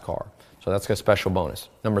fast car. So that's a special bonus.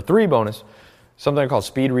 Number three bonus, something called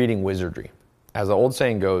speed reading wizardry. As the old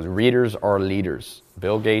saying goes, readers are leaders.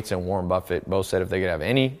 Bill Gates and Warren Buffett both said if they could have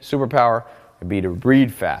any superpower, it'd be to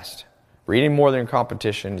read fast. Reading more than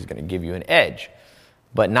competition is going to give you an edge.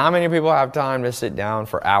 But not many people have time to sit down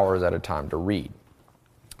for hours at a time to read.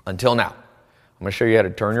 Until now. I'm going to show you how to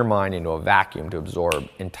turn your mind into a vacuum to absorb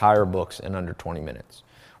entire books in under 20 minutes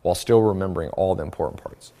while still remembering all the important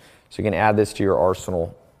parts. So you can add this to your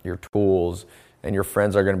arsenal, your tools, and your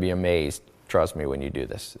friends are going to be amazed, trust me, when you do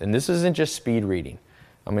this. And this isn't just speed reading.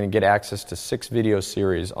 I'm going to get access to 6 video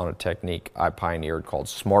series on a technique I pioneered called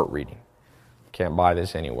smart reading. Can't buy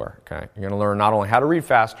this anywhere, okay? You're going to learn not only how to read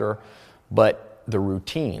faster, but the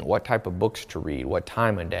routine, what type of books to read, what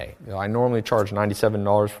time of day. I normally charge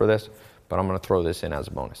 $97 for this, but I'm going to throw this in as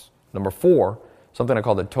a bonus. Number 4, something I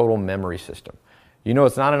call the total memory system. You know,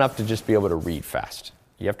 it's not enough to just be able to read fast.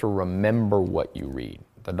 You have to remember what you read.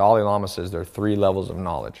 The Dalai Lama says there are 3 levels of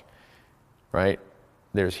knowledge, right?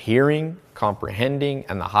 There's hearing, comprehending,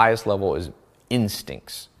 and the highest level is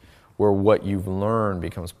instincts, where what you've learned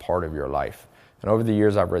becomes part of your life. And over the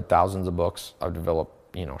years, I've read thousands of books. I've developed,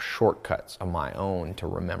 shortcuts of my own to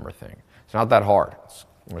remember things. It's not that hard.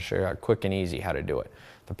 I'm going to show you how quick and easy how to do it.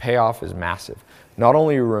 The payoff is massive. Not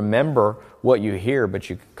only you remember what you hear, but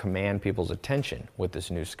you can command people's attention with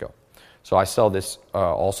this new skill. So I sell this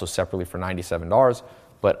also separately for $97,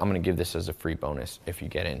 but I'm going to give this as a free bonus if you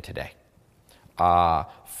get in today.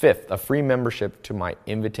 5th, a free membership to my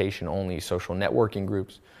invitation-only social networking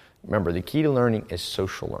groups. Remember, the key to learning is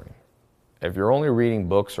social learning. If you're only reading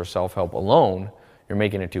books or self-help alone, you're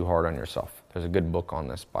making it too hard on yourself. There's a good book on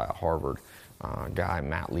this by a Harvard guy,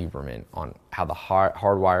 Matt Lieberman, on how the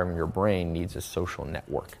hardwiring of your brain needs a social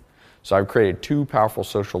network. So I've created 2 powerful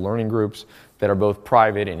social learning groups that are both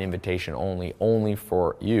private and invitation only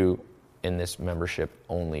for you in this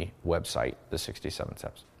membership-only website, the 67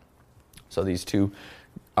 Steps. So these 2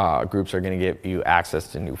 groups are going to give you access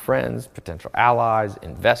to new friends, potential allies,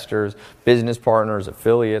 investors, business partners,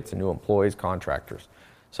 affiliates, and new employees, contractors.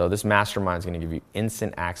 So this mastermind is going to give you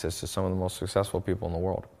instant access to some of the most successful people in the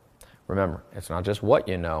world. Remember, it's not just what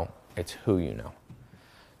you know, it's who you know.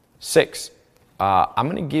 6, I'm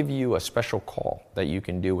going to give you a special call that you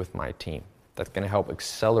can do with my team that's going to help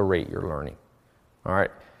accelerate your learning. All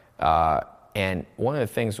right? And one of the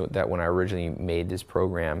things that when I originally made this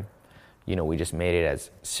program, we just made it as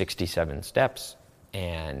 67 steps,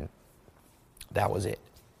 and that was it.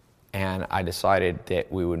 And I decided that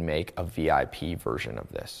we would make a VIP version of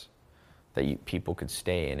this, that people could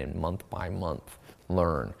stay in and month by month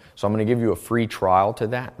learn. So I'm going to give you a free trial to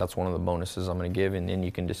that. That's one of the bonuses I'm going to give, and then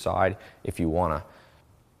you can decide if you want to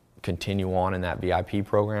continue on in that VIP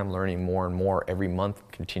program, learning more and more every month,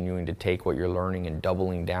 continuing to take what you're learning and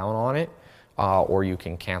doubling down on it, or you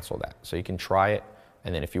can cancel that. So you can try it,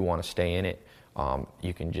 and then if you want to stay in it,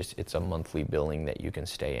 you can it's a monthly billing that you can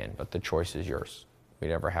stay in, but the choice is yours. We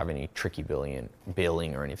never have any tricky billing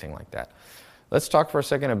or anything like that. Let's talk for a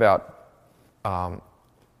second about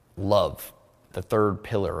love, the 3rd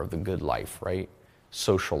pillar of the good life, right?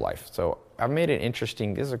 Social life. So I've made it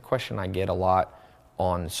interesting. This is a question I get a lot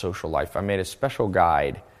on social life. I made a special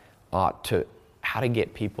guide to how to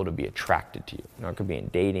get people to be attracted to you. It could be in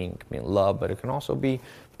dating, it could be in love, but it can also be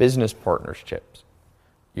business partnerships.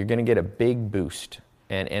 You're going to get a big boost.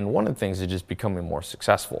 And one of the things is just becoming more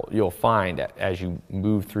successful. You'll find that as you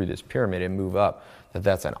move through this pyramid and move up,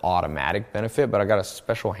 that's an automatic benefit, but I got a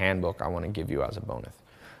special handbook I want to give you as a bonus.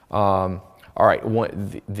 All right,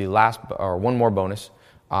 one more bonus.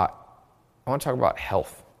 I want to talk about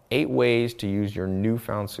health. 8 ways to use your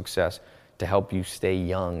newfound success to help you stay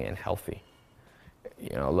young and healthy.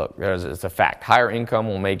 Look, it's a fact. Higher income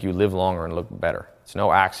will make you live longer and look better. It's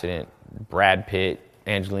no accident. Brad Pitt,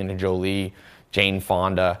 Angelina Jolie, Jane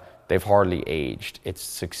Fonda, they've hardly aged. It's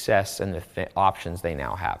success and the options they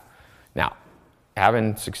now have. Now,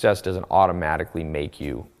 having success doesn't automatically make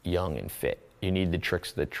you young and fit. You need the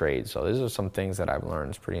tricks of the trade. So these are some things that I've learned.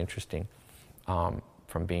 It's pretty interesting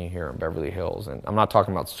from being here in Beverly Hills. And I'm not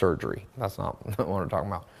talking about surgery. That's not what I'm talking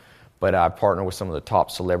about. But I partner with some of the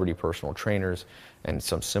top celebrity personal trainers and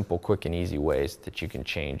some simple, quick, and easy ways that you can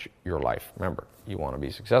change your life. Remember, you want to be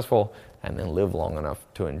successful and then live long enough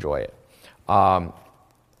to enjoy it.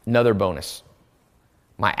 Another bonus,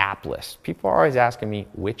 my app list. People are always asking me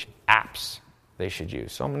which apps they should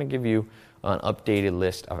use. So I'm going to give you an updated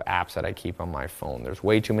list of apps that I keep on my phone. There's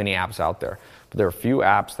way too many apps out there, but there are a few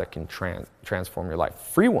apps that can transform your life.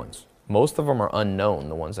 Free ones. Most of them are unknown,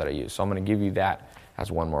 the ones that I use. So I'm going to give you that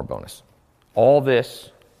as one more bonus. All this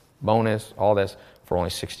bonus, all this for only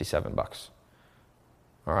 $67.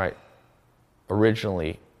 All right.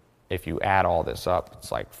 Originally, if you add all this up,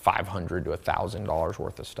 it's like $500 to $1,000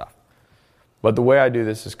 worth of stuff. But the way I do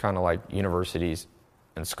this is kind of like universities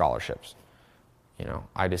and scholarships.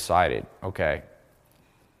 I decided, okay,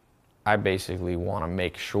 I basically want to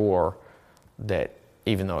make sure that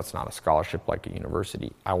even though it's not a scholarship like a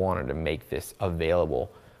university, I wanted to make this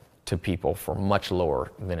available to people for much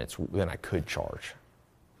lower than I could charge.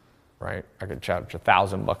 Right? I could charge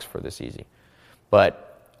 $1,000 for this easy.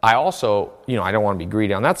 But I also, I don't want to be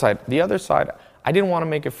greedy on that side. The other side, I didn't want to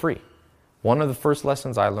make it free. One of the first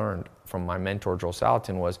lessons I learned from my mentor, Joel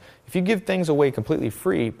Salatin, was if you give things away completely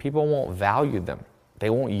free, people won't value them. They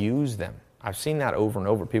won't use them. I've seen that over and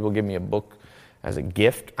over. People give me a book as a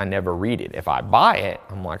gift. I never read it. If I buy it,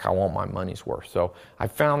 I'm like, I want my money's worth. So I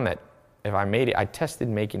found that if I made it, I tested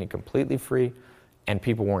making it completely free, and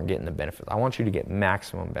people weren't getting the benefits. I want you to get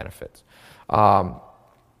maximum benefits.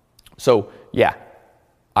 So yeah,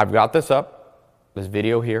 I've got this up, this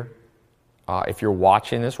video here. If you're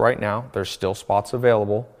watching this right now, there's still spots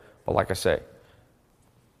available. But like I say,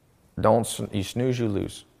 you snooze, you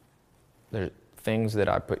lose. There's things that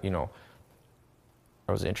I put, it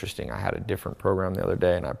was interesting. I had a different program the other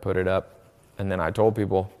day and I put it up and then I told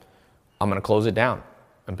people, I'm going to close it down.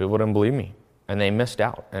 And people didn't believe me and they missed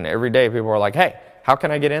out. And every day people are like, hey, how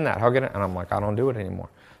can I get in that? How can I? And I'm like, I don't do it anymore.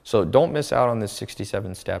 So don't miss out on this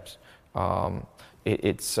 67 steps.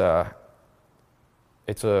 It's a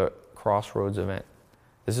crossroads event.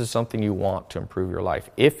 This is something you want to improve your life.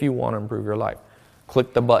 If you want to improve your life,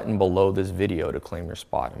 click the button below this video to claim your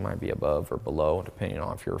spot. It might be above or below, depending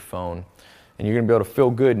on if you're a phone. And you're going to be able to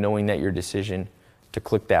feel good knowing that your decision to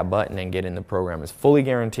click that button and get in the program is fully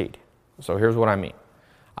guaranteed. So here's what I mean.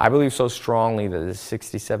 I believe so strongly that the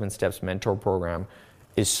 67 Steps Mentor Program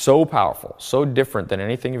is so powerful, so different than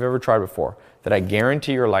anything you've ever tried before, that I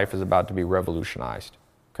guarantee your life is about to be revolutionized,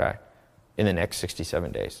 okay, in the next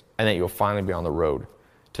 67 days, and that you'll finally be on the road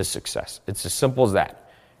to success. It's as simple as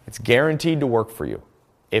that. It's guaranteed to work for you.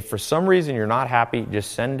 If for some reason you're not happy,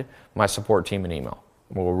 just send my support team an email.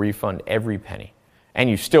 We'll refund every penny. And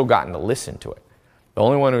you've still gotten to listen to it. The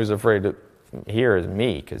only one who's afraid to hear is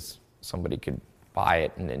me, because somebody could buy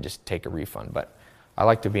it and then just take a refund. But I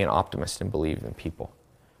like to be an optimist and believe in people.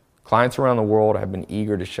 Clients around the world have been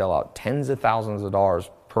eager to shell out tens of thousands of dollars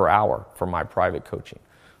per hour for my private coaching.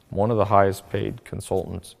 I'm one of the highest paid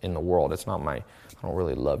consultants in the world. It's not I don't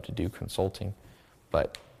really love to do consulting,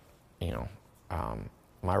 but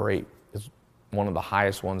my rate is one of the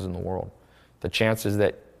highest ones in the world. The chances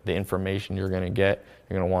that the information you're going to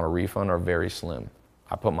want a refund are very slim.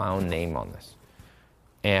 I put my own name on this.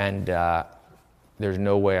 And there's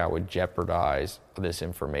no way I would jeopardize this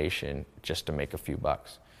information just to make a few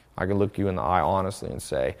bucks. I can look you in the eye honestly and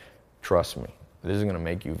say, trust me, this is going to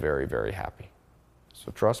make you very, very happy.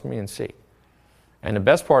 So trust me and see. And the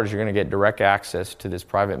best part is you're going to get direct access to this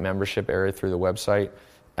private membership area through the website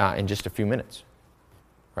in just a few minutes,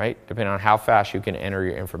 right? Depending on how fast you can enter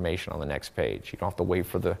your information on the next page. You don't have to wait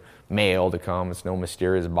for the mail to come. It's no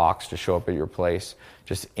mysterious box to show up at your place.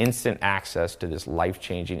 Just instant access to this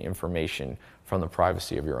life-changing information from the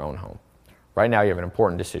privacy of your own home. Right now you have an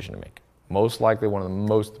important decision to make. Most likely one of the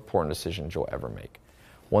most important decisions you'll ever make.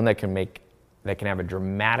 One that can have a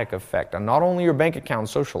dramatic effect on not only your bank account and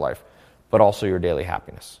social life, but also your daily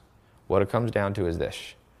happiness. What it comes down to is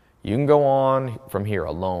this. You can go on from here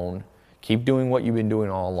alone, keep doing what you've been doing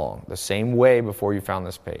all along, the same way before you found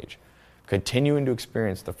this page, continuing to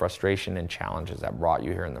experience the frustration and challenges that brought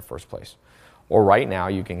you here in the first place. Or right now,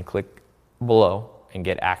 you can click below and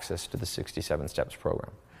get access to the 67 Steps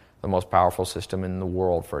program, the most powerful system in the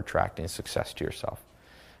world for attracting success to yourself.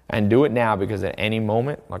 And do it now, because at any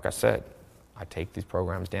moment, like I said, I take these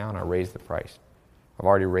programs down, I raise the price. I've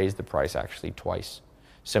already raised the price actually twice,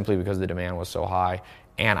 simply because the demand was so high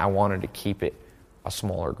and I wanted to keep it a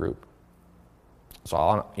smaller group. So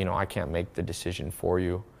I can't make the decision for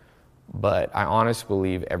you, but I honestly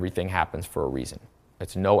believe everything happens for a reason.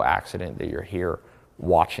 It's no accident that you're here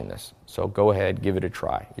watching this. So go ahead, give it a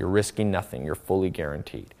try. You're risking nothing. You're fully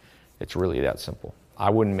guaranteed. It's really that simple. I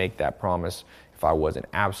wouldn't make that promise if I wasn't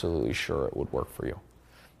absolutely sure it would work for you.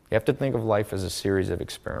 You have to think of life as a series of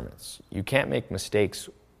experiments. You can't make mistakes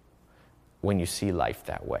when you see life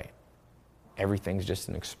that way. Everything's just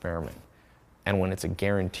an experiment. And when it's a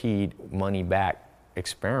guaranteed money-back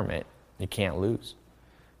experiment, you can't lose.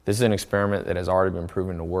 This is an experiment that has already been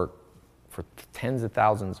proven to work for tens of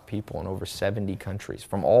thousands of people in over 70 countries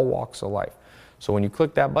from all walks of life. So when you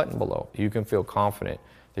click that button below, you can feel confident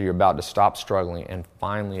that you're about to stop struggling and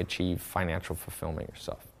finally achieve financial fulfillment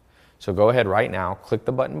yourself. So go ahead right now, click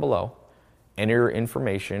the button below, enter your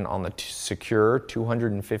information on the secure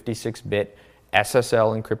 256-bit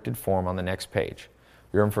SSL encrypted form on the next page.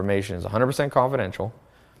 Your information is 100% confidential.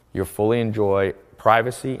 You'll fully enjoy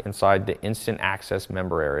privacy inside the instant access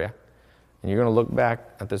member area. And you're going to look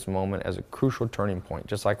back at this moment as a crucial turning point,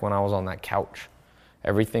 just like when I was on that couch.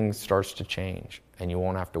 Everything starts to change, and you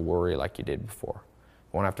won't have to worry like you did before.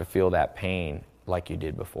 You won't have to feel that pain like you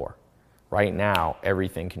did before. Right now,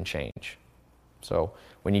 everything can change. So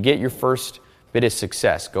when you get your first bit of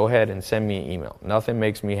success, go ahead and send me an email. Nothing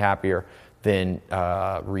makes me happier than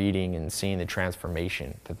reading and seeing the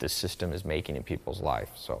transformation that this system is making in people's life.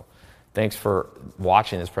 So thanks for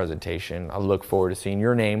watching this presentation. I look forward to seeing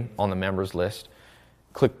your name on the members list.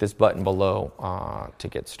 Click this button below to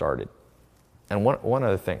get started. And one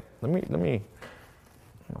other thing. Let me. I don't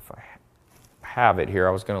know if I have it here.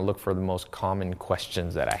 I was going to look for the most common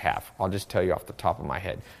questions that I have. I'll just tell you off the top of my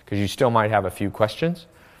head, because you still might have a few questions.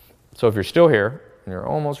 So if you're still here and you're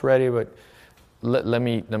almost ready, but let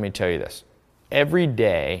me tell you this. Every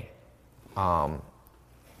day,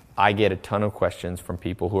 I get a ton of questions from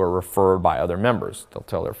people who are referred by other members. They'll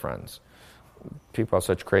tell their friends. People have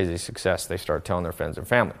such crazy success, they start telling their friends and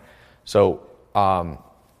family. So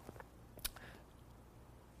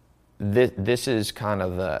this is kind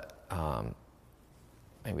of the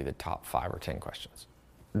maybe the top 5 or 10 questions.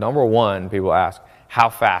 Number one, people ask, how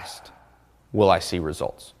fast will I see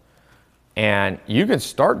results? And you can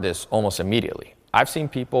start this almost immediately. I've seen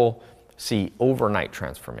people see overnight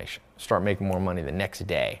transformation, start making more money the next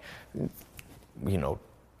day,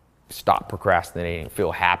 stop procrastinating,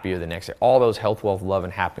 feel happier the next day, all those health, wealth, love,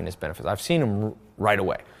 and happiness benefits. I've seen them right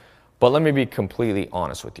away. But let me be completely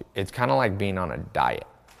honest with you. It's kind of like being on a diet.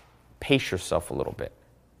 Pace yourself a little bit.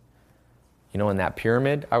 In that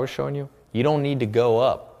pyramid I was showing you, you don't need to go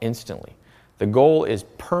up instantly. The goal is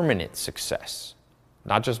permanent success,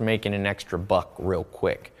 not just making an extra buck real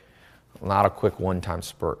quick, not a quick one-time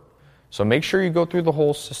spurt. So make sure you go through the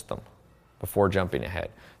whole system before jumping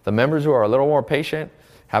ahead. The members who are a little more patient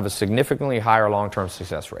have a significantly higher long-term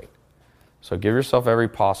success rate. So give yourself every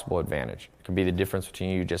possible advantage. It could be the difference between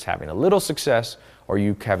you just having a little success or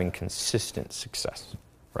you having consistent success,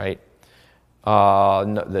 right?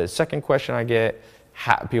 The second question I get,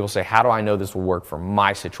 people say, how do I know this will work for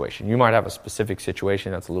my situation? You might have a specific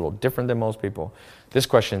situation that's a little different than most people. This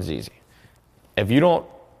question is easy.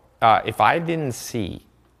 If I didn't see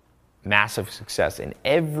massive success in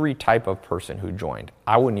every type of person who joined,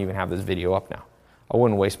 I wouldn't even have this video up now. I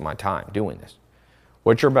wouldn't waste my time doing this.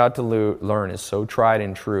 What you're about to learn is so tried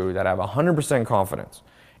and true that I have 100% confidence,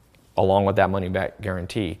 along with that money back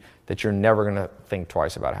guarantee, that you're never going to think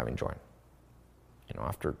twice about having joined.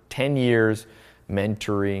 After 10 years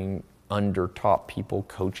mentoring under top people,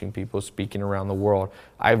 coaching people, speaking around the world,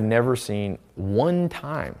 I've never seen one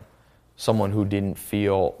time someone who didn't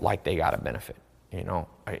feel like they got a benefit.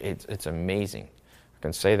 It's amazing. I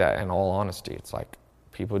can say that in all honesty. It's like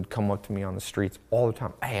people would come up to me on the streets all the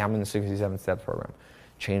time. Hey, I'm in the 67 Steps program.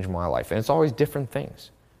 Changed my life. And it's always different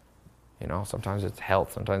things. Sometimes it's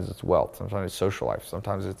health, sometimes it's wealth, sometimes it's social life,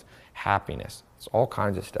 sometimes it's happiness. It's all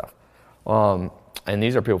kinds of stuff. And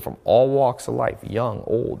these are people from all walks of life, young,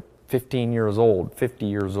 old, 15 years old, 50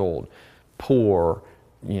 years old, poor,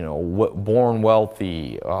 born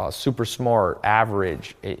wealthy, super smart,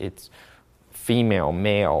 average. It's female,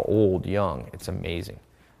 male, old, young. It's amazing.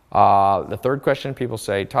 The third question, people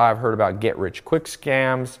say, Ty, I've heard about get-rich-quick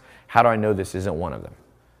scams. How do I know this isn't one of them?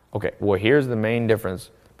 Okay, well, here's the main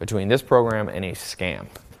difference between this program and a scam.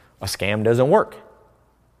 A scam doesn't work.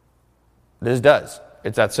 This does.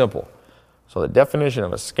 It's that simple. So the definition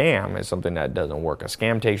of a scam is something that doesn't work. A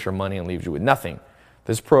scam takes your money and leaves you with nothing.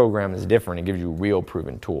 This program is different. It gives you real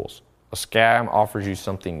proven tools. A scam offers you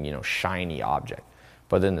something, shiny object,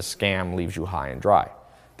 but then the scam leaves you high and dry.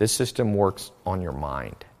 This system works on your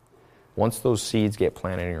mind. Once those seeds get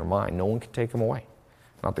planted in your mind, no one can take them away.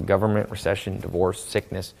 Not the government, recession, divorce,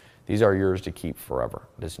 sickness. These are yours to keep forever,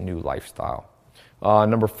 this new lifestyle.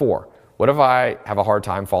 Number 4, what if I have a hard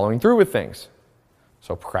time following through with things?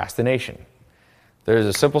 So procrastination. There's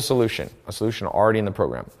a simple solution, a solution already in the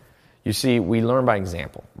program. You see, we learn by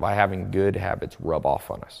example, by having good habits rub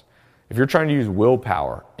off on us. If you're trying to use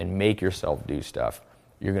willpower and make yourself do stuff,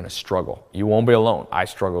 you're going to struggle. You won't be alone. I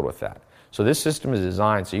struggled with that. So this system is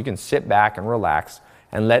designed so you can sit back and relax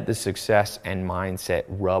and let the success and mindset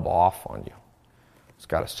rub off on you. It's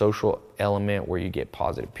got a social element where you get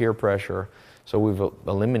positive peer pressure. So we've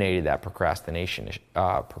eliminated that procrastination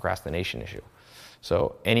issue.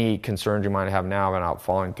 So any concerns you might have now about not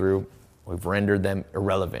following through, we've rendered them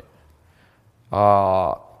irrelevant.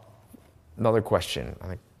 Another question, I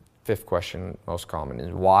think 5th question, most common,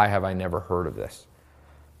 is why have I never heard of this?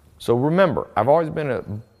 So remember, I've always been a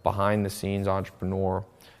behind-the-scenes entrepreneur.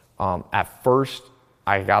 At first,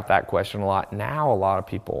 I got that question a lot. Now a lot of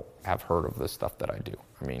people have heard of the stuff that I do.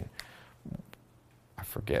 I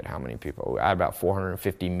forget how many people. I had about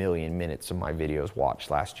 450 million minutes of my videos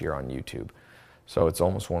watched last year on YouTube. So it's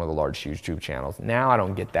almost one of the large YouTube channels. Now I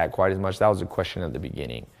don't get that quite as much. That was a question at the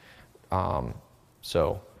beginning.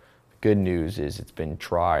 So good news is it's been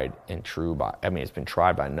tried and true it's been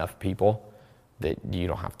tried by enough people that you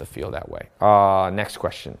don't have to feel that way. Next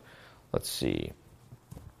question. Let's see.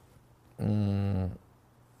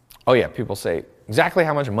 Oh yeah, people say, exactly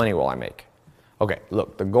how much money will I make? Okay,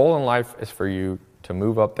 look, the goal in life is for you to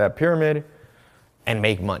move up that pyramid and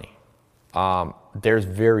make money. There's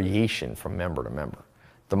variation from member to member.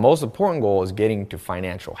 The most important goal is getting to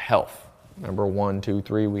financial health. Remember 1, 2,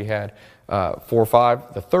 3 we had, 4,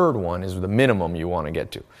 5. The third one is the minimum you want to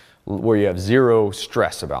get to, where you have zero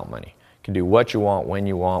stress about money. You can do what you want, when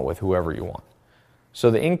you want, with whoever you want. So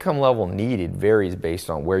the income level needed varies based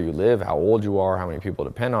on where you live, how old you are, how many people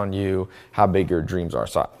depend on you, how big your dreams are.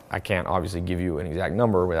 So I can't obviously give you an exact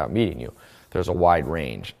number without meeting you. There's a wide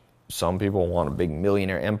range. Some people want a big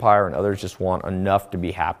millionaire empire and others just want enough to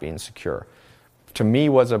be happy and secure. To me,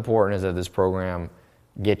 what's important is that this program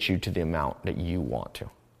gets you to the amount that you want to.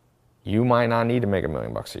 You might not need to make $1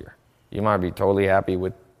 million a year. You might be totally happy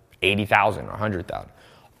with 80,000 or 100,000.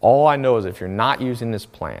 All I know is if you're not using this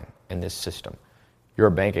plan and this system, your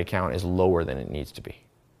bank account is lower than it needs to be.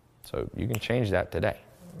 So you can change that today.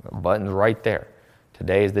 The button's right there.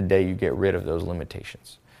 Today is the day you get rid of those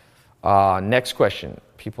limitations. Next question.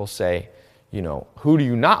 People say, who do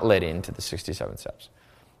you not let into the 67 steps?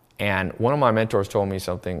 And one of my mentors told me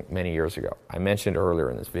something many years ago. I mentioned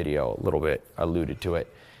earlier in this video a little bit, alluded to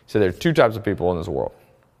it. So there are 2 types of people in this world.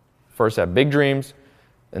 First, have big dreams,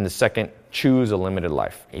 and the second, choose a limited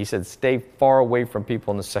life. He said, stay far away from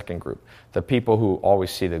people in the second group, the people who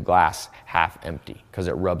always see the glass half empty because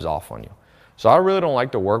it rubs off on you. So I really don't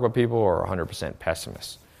like to work with people who are 100%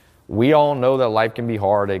 pessimists. We all know that life can be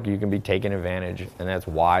hard, that you can be taken advantage, and that's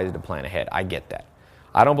wise to plan ahead. I get that.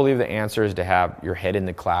 I don't believe the answer is to have your head in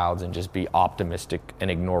the clouds and just be optimistic and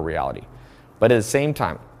ignore reality. But at the same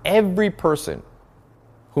time, every person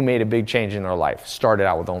who made a big change in their life started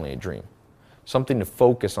out with only a dream, something to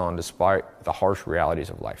focus on despite the harsh realities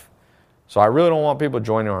of life. So I really don't want people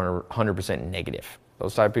joining 100% negative.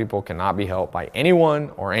 Those type of people cannot be helped by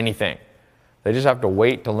anyone or anything. They just have to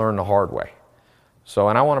wait to learn the hard way. So,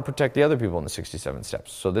 and I want to protect the other people in the 67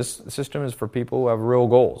 steps. So this system is for people who have real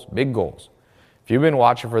goals, big goals. If you've been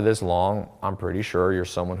watching for this long, I'm pretty sure you're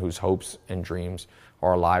someone whose hopes and dreams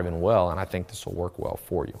are alive and well, and I think this will work well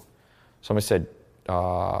for you. Somebody said,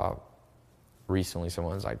 recently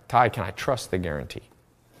someone was like, Ty, can I trust the guarantee?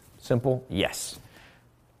 Simple, yes.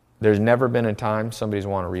 There's never been a time somebody's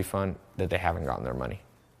won a refund that they haven't gotten their money.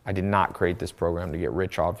 I did not create this program to get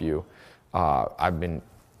rich off you. I've been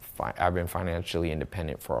financially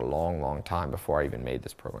independent for a long, long time before I even made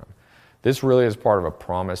this program. This really is part of a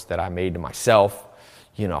promise that I made to myself,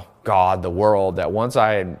 God, the world, that once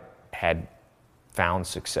I had found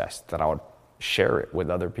success, that I would share it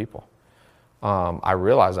with other people. I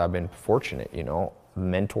realized I've been fortunate, the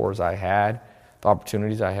mentors I had, the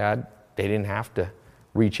opportunities I had, they didn't have to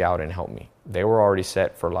reach out and help me. They were already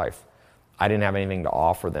set for life. I didn't have anything to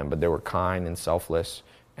offer them, but they were kind and selfless,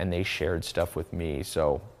 and they shared stuff with me.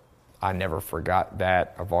 So I never forgot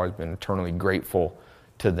that. I've always been eternally grateful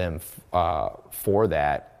to them for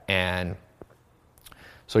that. And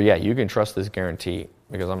so, yeah, you can trust this guarantee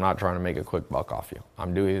because I'm not trying to make a quick buck off you.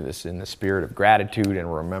 I'm doing this in the spirit of gratitude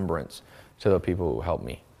and remembrance to the people who helped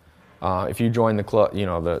me. If you join the club,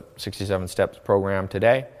 the 67 Steps program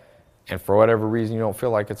today, and for whatever reason you don't feel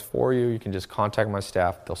like it's for you, you can just contact my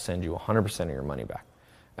staff. They'll send you 100% of your money back.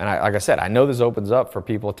 And like I said, I know this opens up for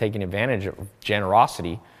people taking advantage of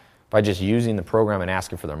generosity by just using the program and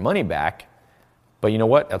asking for their money back. But you know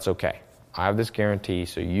what? That's okay. I have this guarantee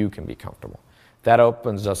so you can be comfortable. That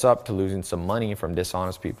opens us up to losing some money from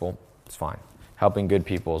dishonest people. It's fine. Helping good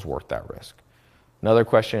people is worth that risk. Another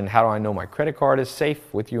question, how do I know my credit card is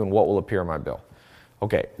safe with you and what will appear on my bill?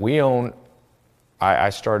 Okay,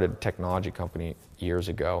 I started a technology company years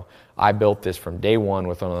ago. I built this from day one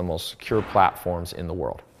with one of the most secure platforms in the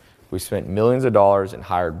world. We spent millions of dollars and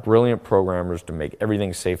hired brilliant programmers to make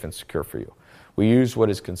everything safe and secure for you. We used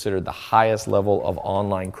what is considered the highest level of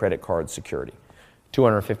online credit card security,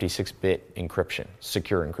 256-bit encryption,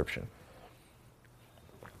 secure encryption.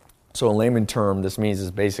 So in layman term, this means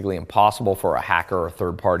it's basically impossible for a hacker or a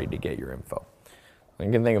third party to get your info. You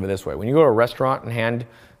can think of it this way. When you go to a restaurant and hand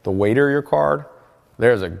the waiter your card,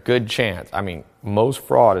 there's a good chance. Most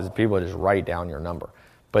fraud is people just write down your number.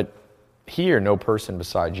 But here, no person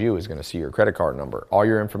besides you is going to see your credit card number. All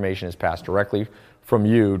your information is passed directly from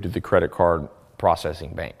you to the credit card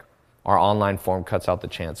processing bank. Our online form cuts out the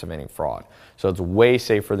chance of any fraud. So it's way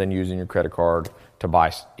safer than using your credit card to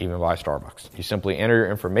even buy Starbucks. You simply enter your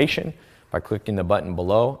information by clicking the button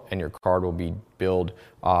below, and your card will be billed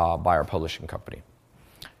by our publishing company.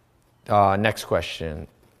 Next question.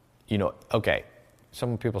 Okay,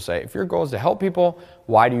 some people say, if your goal is to help people,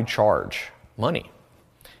 why do you charge money?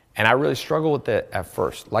 And I really struggled with that at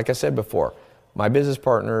first. Like I said before, my business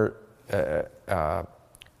partner,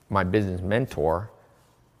 my business mentor,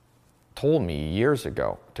 told me years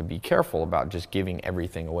ago to be careful about just giving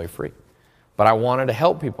everything away free. But I wanted to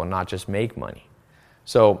help people, not just make money.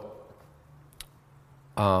 So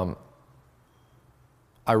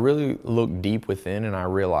I really look deep within and I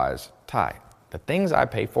realize, Ty, the things I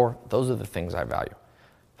pay for, those are the things I value.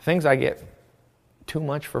 The things I get too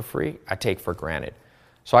much for free, I take for granted.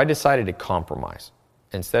 So I decided to compromise.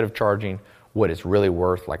 Instead of charging what it's really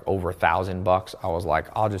worth, like over $1,000, I was like,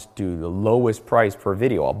 I'll just do the lowest price per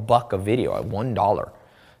video, $1 a video at $1,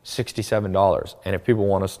 $67. And if people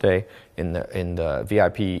want to stay in the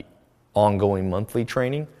VIP ongoing monthly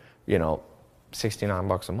training,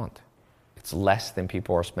 $69 a month. It's less than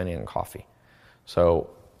people are spending on coffee. So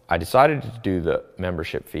I decided to do the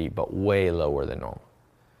membership fee, but way lower than normal.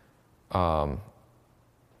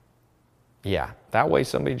 That way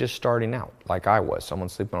somebody just starting out, like I was, someone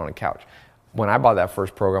sleeping on a couch. When I bought that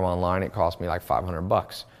first program online, it cost me like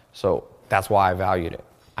 $500. So that's why I valued it.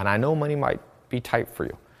 And I know money might be tight for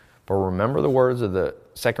you, but remember the words of the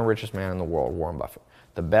second richest man in the world, Warren Buffett.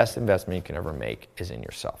 The best investment you can ever make is in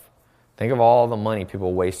yourself. Think of all the money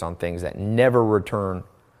people waste on things that never return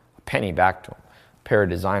a penny back to them. A pair of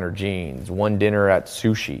designer jeans, one dinner at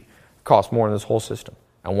sushi, costs more than this whole system.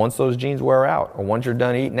 And once those jeans wear out, or once you're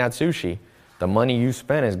done eating that sushi, the money you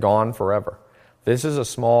spent is gone forever. This is a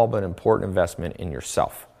small but important investment in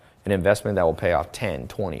yourself. An investment that will pay off 10,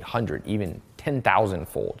 20, 100, even 10,000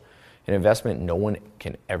 fold. An investment no one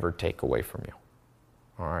can ever take away from you.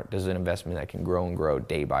 All right, this is an investment that can grow and grow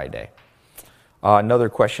day by day. Another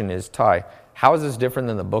question is, Ty, how is this different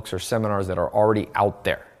than the books or seminars that are already out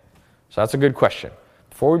there? So that's a good question.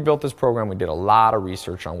 Before we built this program, we did a lot of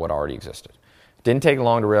research on what already existed. It didn't take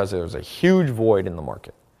long to realize there was a huge void in the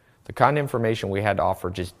market. The kind of information we had to offer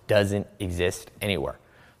just doesn't exist anywhere.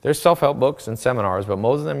 There's self-help books and seminars, but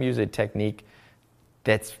most of them use a technique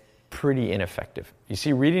that's pretty ineffective. You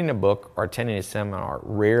see, reading a book or attending a seminar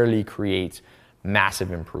rarely creates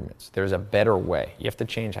massive improvements. There's a better way. You have to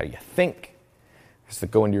change how you think. It's to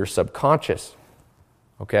go into your subconscious.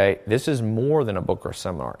 Okay? This is more than a book or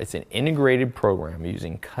seminar. It's an integrated program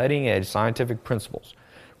using cutting-edge scientific principles.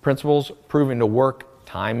 Principles proven to work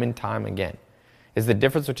time and time again. It's the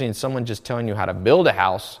difference between someone just telling you how to build a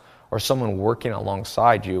house or someone working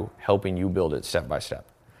alongside you, helping you build it step by step.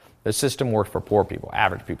 The system works for poor people,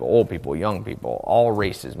 average people, old people, young people, all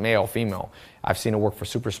races, male, female. I've seen it work for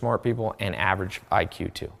super smart people and average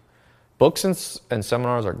IQ too. Books and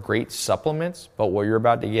seminars are great supplements, but what you're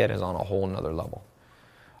about to get is on a whole nother level.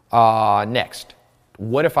 Next,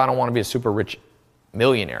 what if I don't want to be a super rich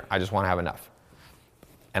millionaire? I just want to have enough.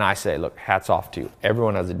 And I say, look, hats off to you.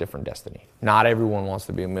 Everyone has a different destiny. Not everyone wants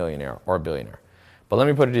to be a millionaire or a billionaire. But let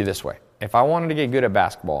me put it to you this way. If I wanted to get good at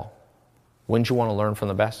basketball, wouldn't you want to learn from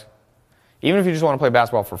the best? Even if you just want to play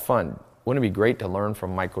basketball for fun, wouldn't it be great to learn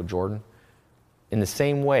from Michael Jordan? In the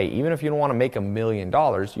same way, even if you don't want to make $1 million,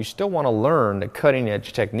 you still want to learn the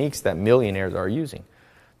cutting-edge techniques that millionaires are using.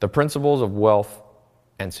 The principles of wealth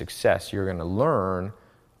and success you're going to learn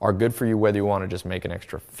are good for you whether you want to just make an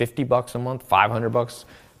extra $50 a month, $500,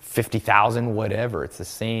 50,000, whatever. It's the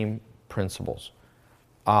same principles.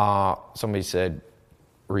 Somebody said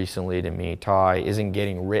recently to me, Ty, isn't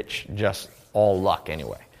getting rich just all luck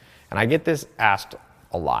anyway? And I get this asked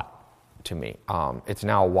a lot to me. It's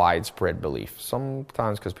now a widespread belief,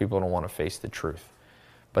 sometimes because people don't want to face the truth.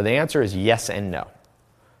 But the answer is yes and no.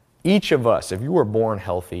 Each of us, if you were born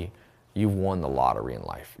healthy, you've won the lottery in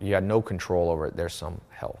life. You had no control over it. There's some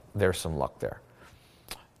some luck there.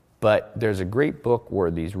 But there's a great book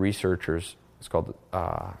where these researchers, it's called,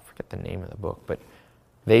 I forget the name of the book, but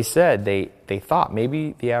they said they thought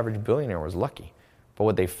maybe the average billionaire was lucky. But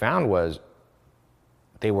what they found was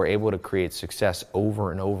they were able to create success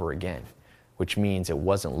over and over again, which means it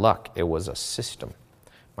wasn't luck, it was a system.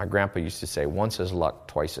 My grandpa used to say, once is luck,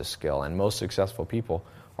 twice is skill. And most successful people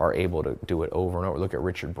are able to do it over and over. Look at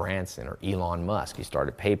Richard Branson or Elon Musk. He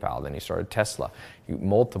started PayPal, then he started Tesla,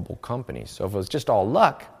 multiple companies. So if it was just all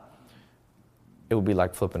luck, it would be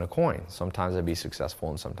like flipping a coin. Sometimes they'd be successful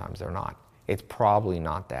and sometimes they're not. It's probably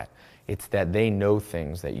not that. It's that they know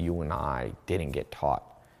things that you and I didn't get taught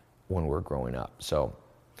when we're growing up. So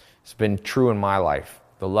it's been true in my life.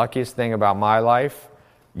 The luckiest thing about my life,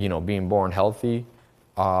 being born healthy,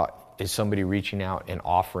 is somebody reaching out and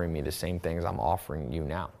offering me the same things I'm offering you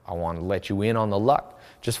now. I want to let you in on the luck.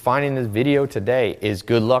 Just finding this video today is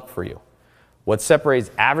good luck for you. What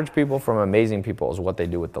separates average people from amazing people is what they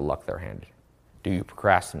do with the luck they're handed. Do you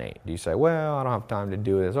procrastinate? Do you say, well, I don't have time to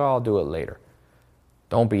do this, or I'll do it later?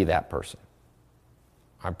 Don't be that person.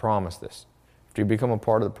 I promise this. If you become a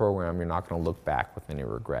part of the program, you're not going to look back with any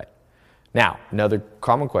regret. Now, another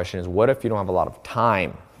common question is, what if you don't have a lot of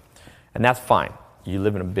time? And that's fine. You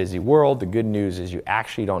live in a busy world. The good news is you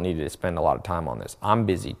actually don't need to spend a lot of time on this. I'm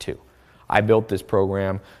busy too. I built this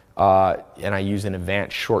program and I use an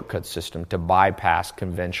advanced shortcut system to bypass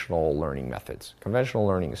conventional learning methods. Conventional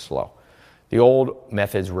learning is slow. The old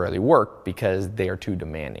methods rarely work because they are too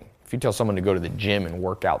demanding. If you tell someone to go to the gym and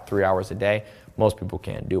work out 3 hours a day, most people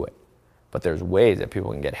can't do it. But there's ways that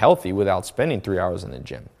people can get healthy without spending 3 hours in the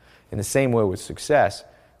gym. In the same way with success,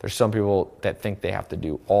 there's some people that think they have to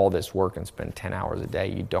do all this work and spend 10 hours a day.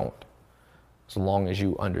 You don't. As long as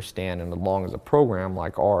you understand and as long as a program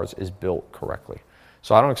like ours is built correctly.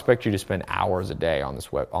 So I don't expect you to spend hours a day on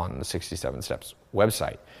on the 67 Steps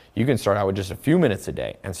website. You can start out with just a few minutes a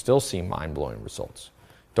day and still see mind-blowing results.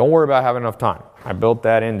 Don't worry about having enough time. I built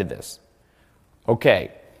that into this.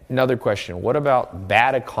 Okay, another question. What about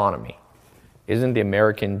bad economy? Isn't the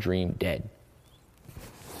American dream dead?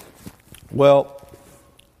 Well,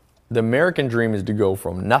 the American dream is to go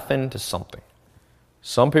from nothing to something.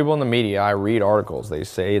 Some people in the media, I read articles, they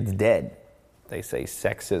say it's dead. They say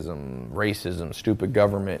sexism, racism, stupid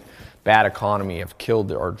government, bad economy have killed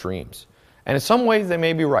our dreams. And in some ways, they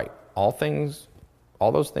may be right. All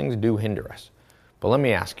those things do hinder us. But let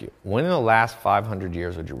me ask you, when in the last 500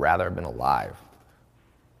 years would you rather have been alive?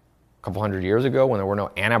 A couple hundred years ago, when there were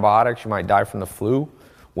no antibiotics, you might die from the flu.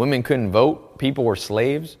 Women couldn't vote. People were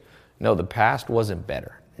slaves. No, the past wasn't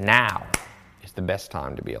better. Now is the best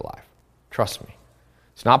time to be alive. Trust me.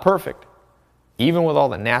 It's not perfect. Even with all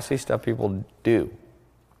the nasty stuff people do,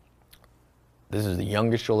 this is the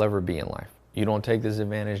youngest you'll ever be in life. You don't take this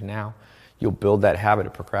advantage now, you'll build that habit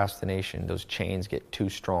of procrastination. Those chains get too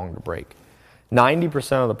strong to break.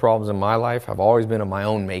 90% of the problems in my life have always been of my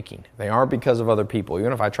own making. They aren't because of other people,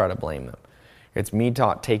 even if I try to blame them. It's me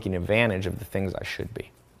taking advantage of the things I should be.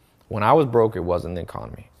 When I was broke, it wasn't the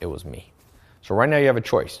economy, it was me. So right now you have a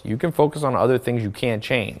choice. You can focus on other things you can't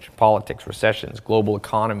change, politics, recessions, global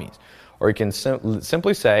economies, or you can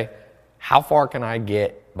simply say, how far can I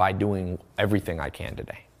get by doing everything I can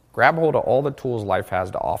today? Grab hold of all the tools life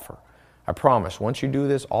has to offer. I promise, once you do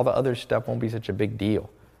this, all the other stuff won't be such a big deal.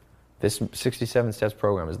 This 67 Steps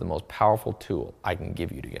program is the most powerful tool I can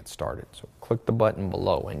give you to get started. So click the button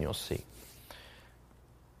below and you'll see.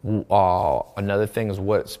 Another thing is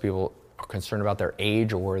what people are concerned about their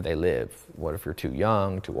age or where they live. What if you're too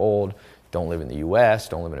young, too old, don't live in the US,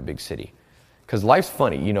 don't live in a big city? Because life's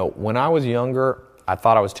funny. You know, when I was younger, I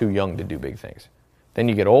thought I was too young to do big things. Then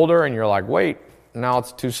you get older and you're like, wait, now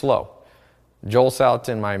it's too slow. Joel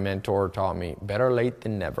Salatin, my mentor, taught me better late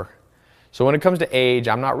than never. So when it comes to age,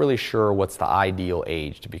 I'm not really sure what's the ideal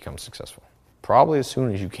age to become successful. Probably as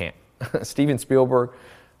soon as you can. Steven Spielberg,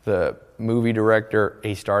 the movie director,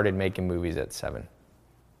 he started making movies at 7.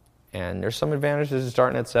 And there's some advantages to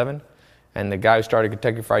starting at 7. And the guy who started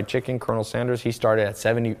Kentucky Fried Chicken, Colonel Sanders, he started at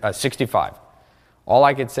 65. All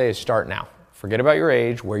I could say is start now. Forget about your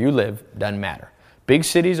age, where you live, doesn't matter. Big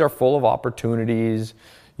cities are full of opportunities,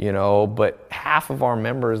 you know, but half of our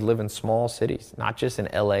members live in small cities, not just in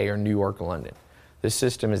LA or New York or London. This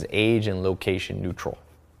system is age and location neutral,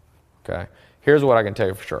 okay? Here's what I can tell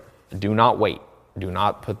you for sure. Do not wait. Do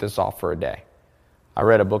not put this off for a day. I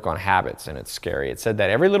read a book on habits and it's scary. It said that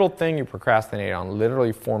every little thing you procrastinate on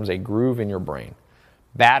literally forms a groove in your brain.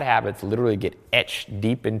 Bad habits literally get etched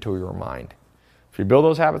deep into your mind. If you build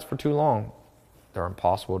those habits for too long, they're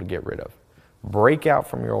impossible to get rid of. Break out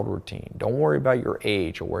from your old routine. Don't worry about your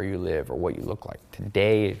age or where you live or what you look like.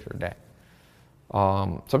 Today is your day.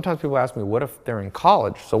 Sometimes people ask me, what if they're in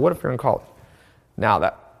college? So what if you're in college?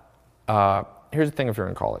 Now, here's the thing if you're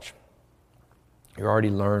in college. You're already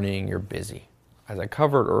learning, you're busy. As I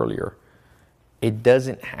covered earlier, it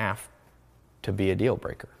doesn't have to be a deal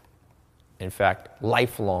breaker. In fact,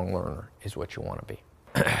 lifelong learner is what you want to be.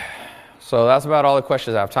 So that's about all the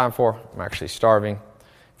questions I have time for. I'm actually starving.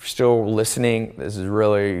 If you're still listening, this is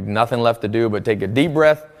really nothing left to do but take a deep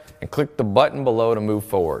breath and click the button below to move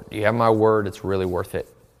forward. You have my word, it's really worth it.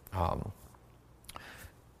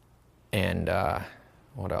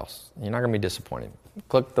 What else? You're not going to be disappointed.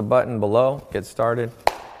 Click the button below, get started,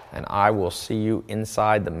 and I will see you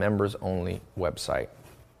inside the members only website.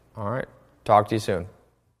 All right, talk to you soon.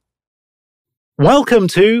 Welcome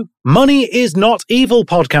to Money is Not Evil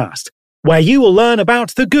podcast, where you will learn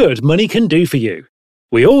about the good money can do for you.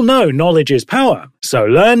 We all know knowledge is power, so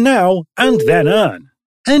learn now and then earn.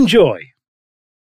 Enjoy.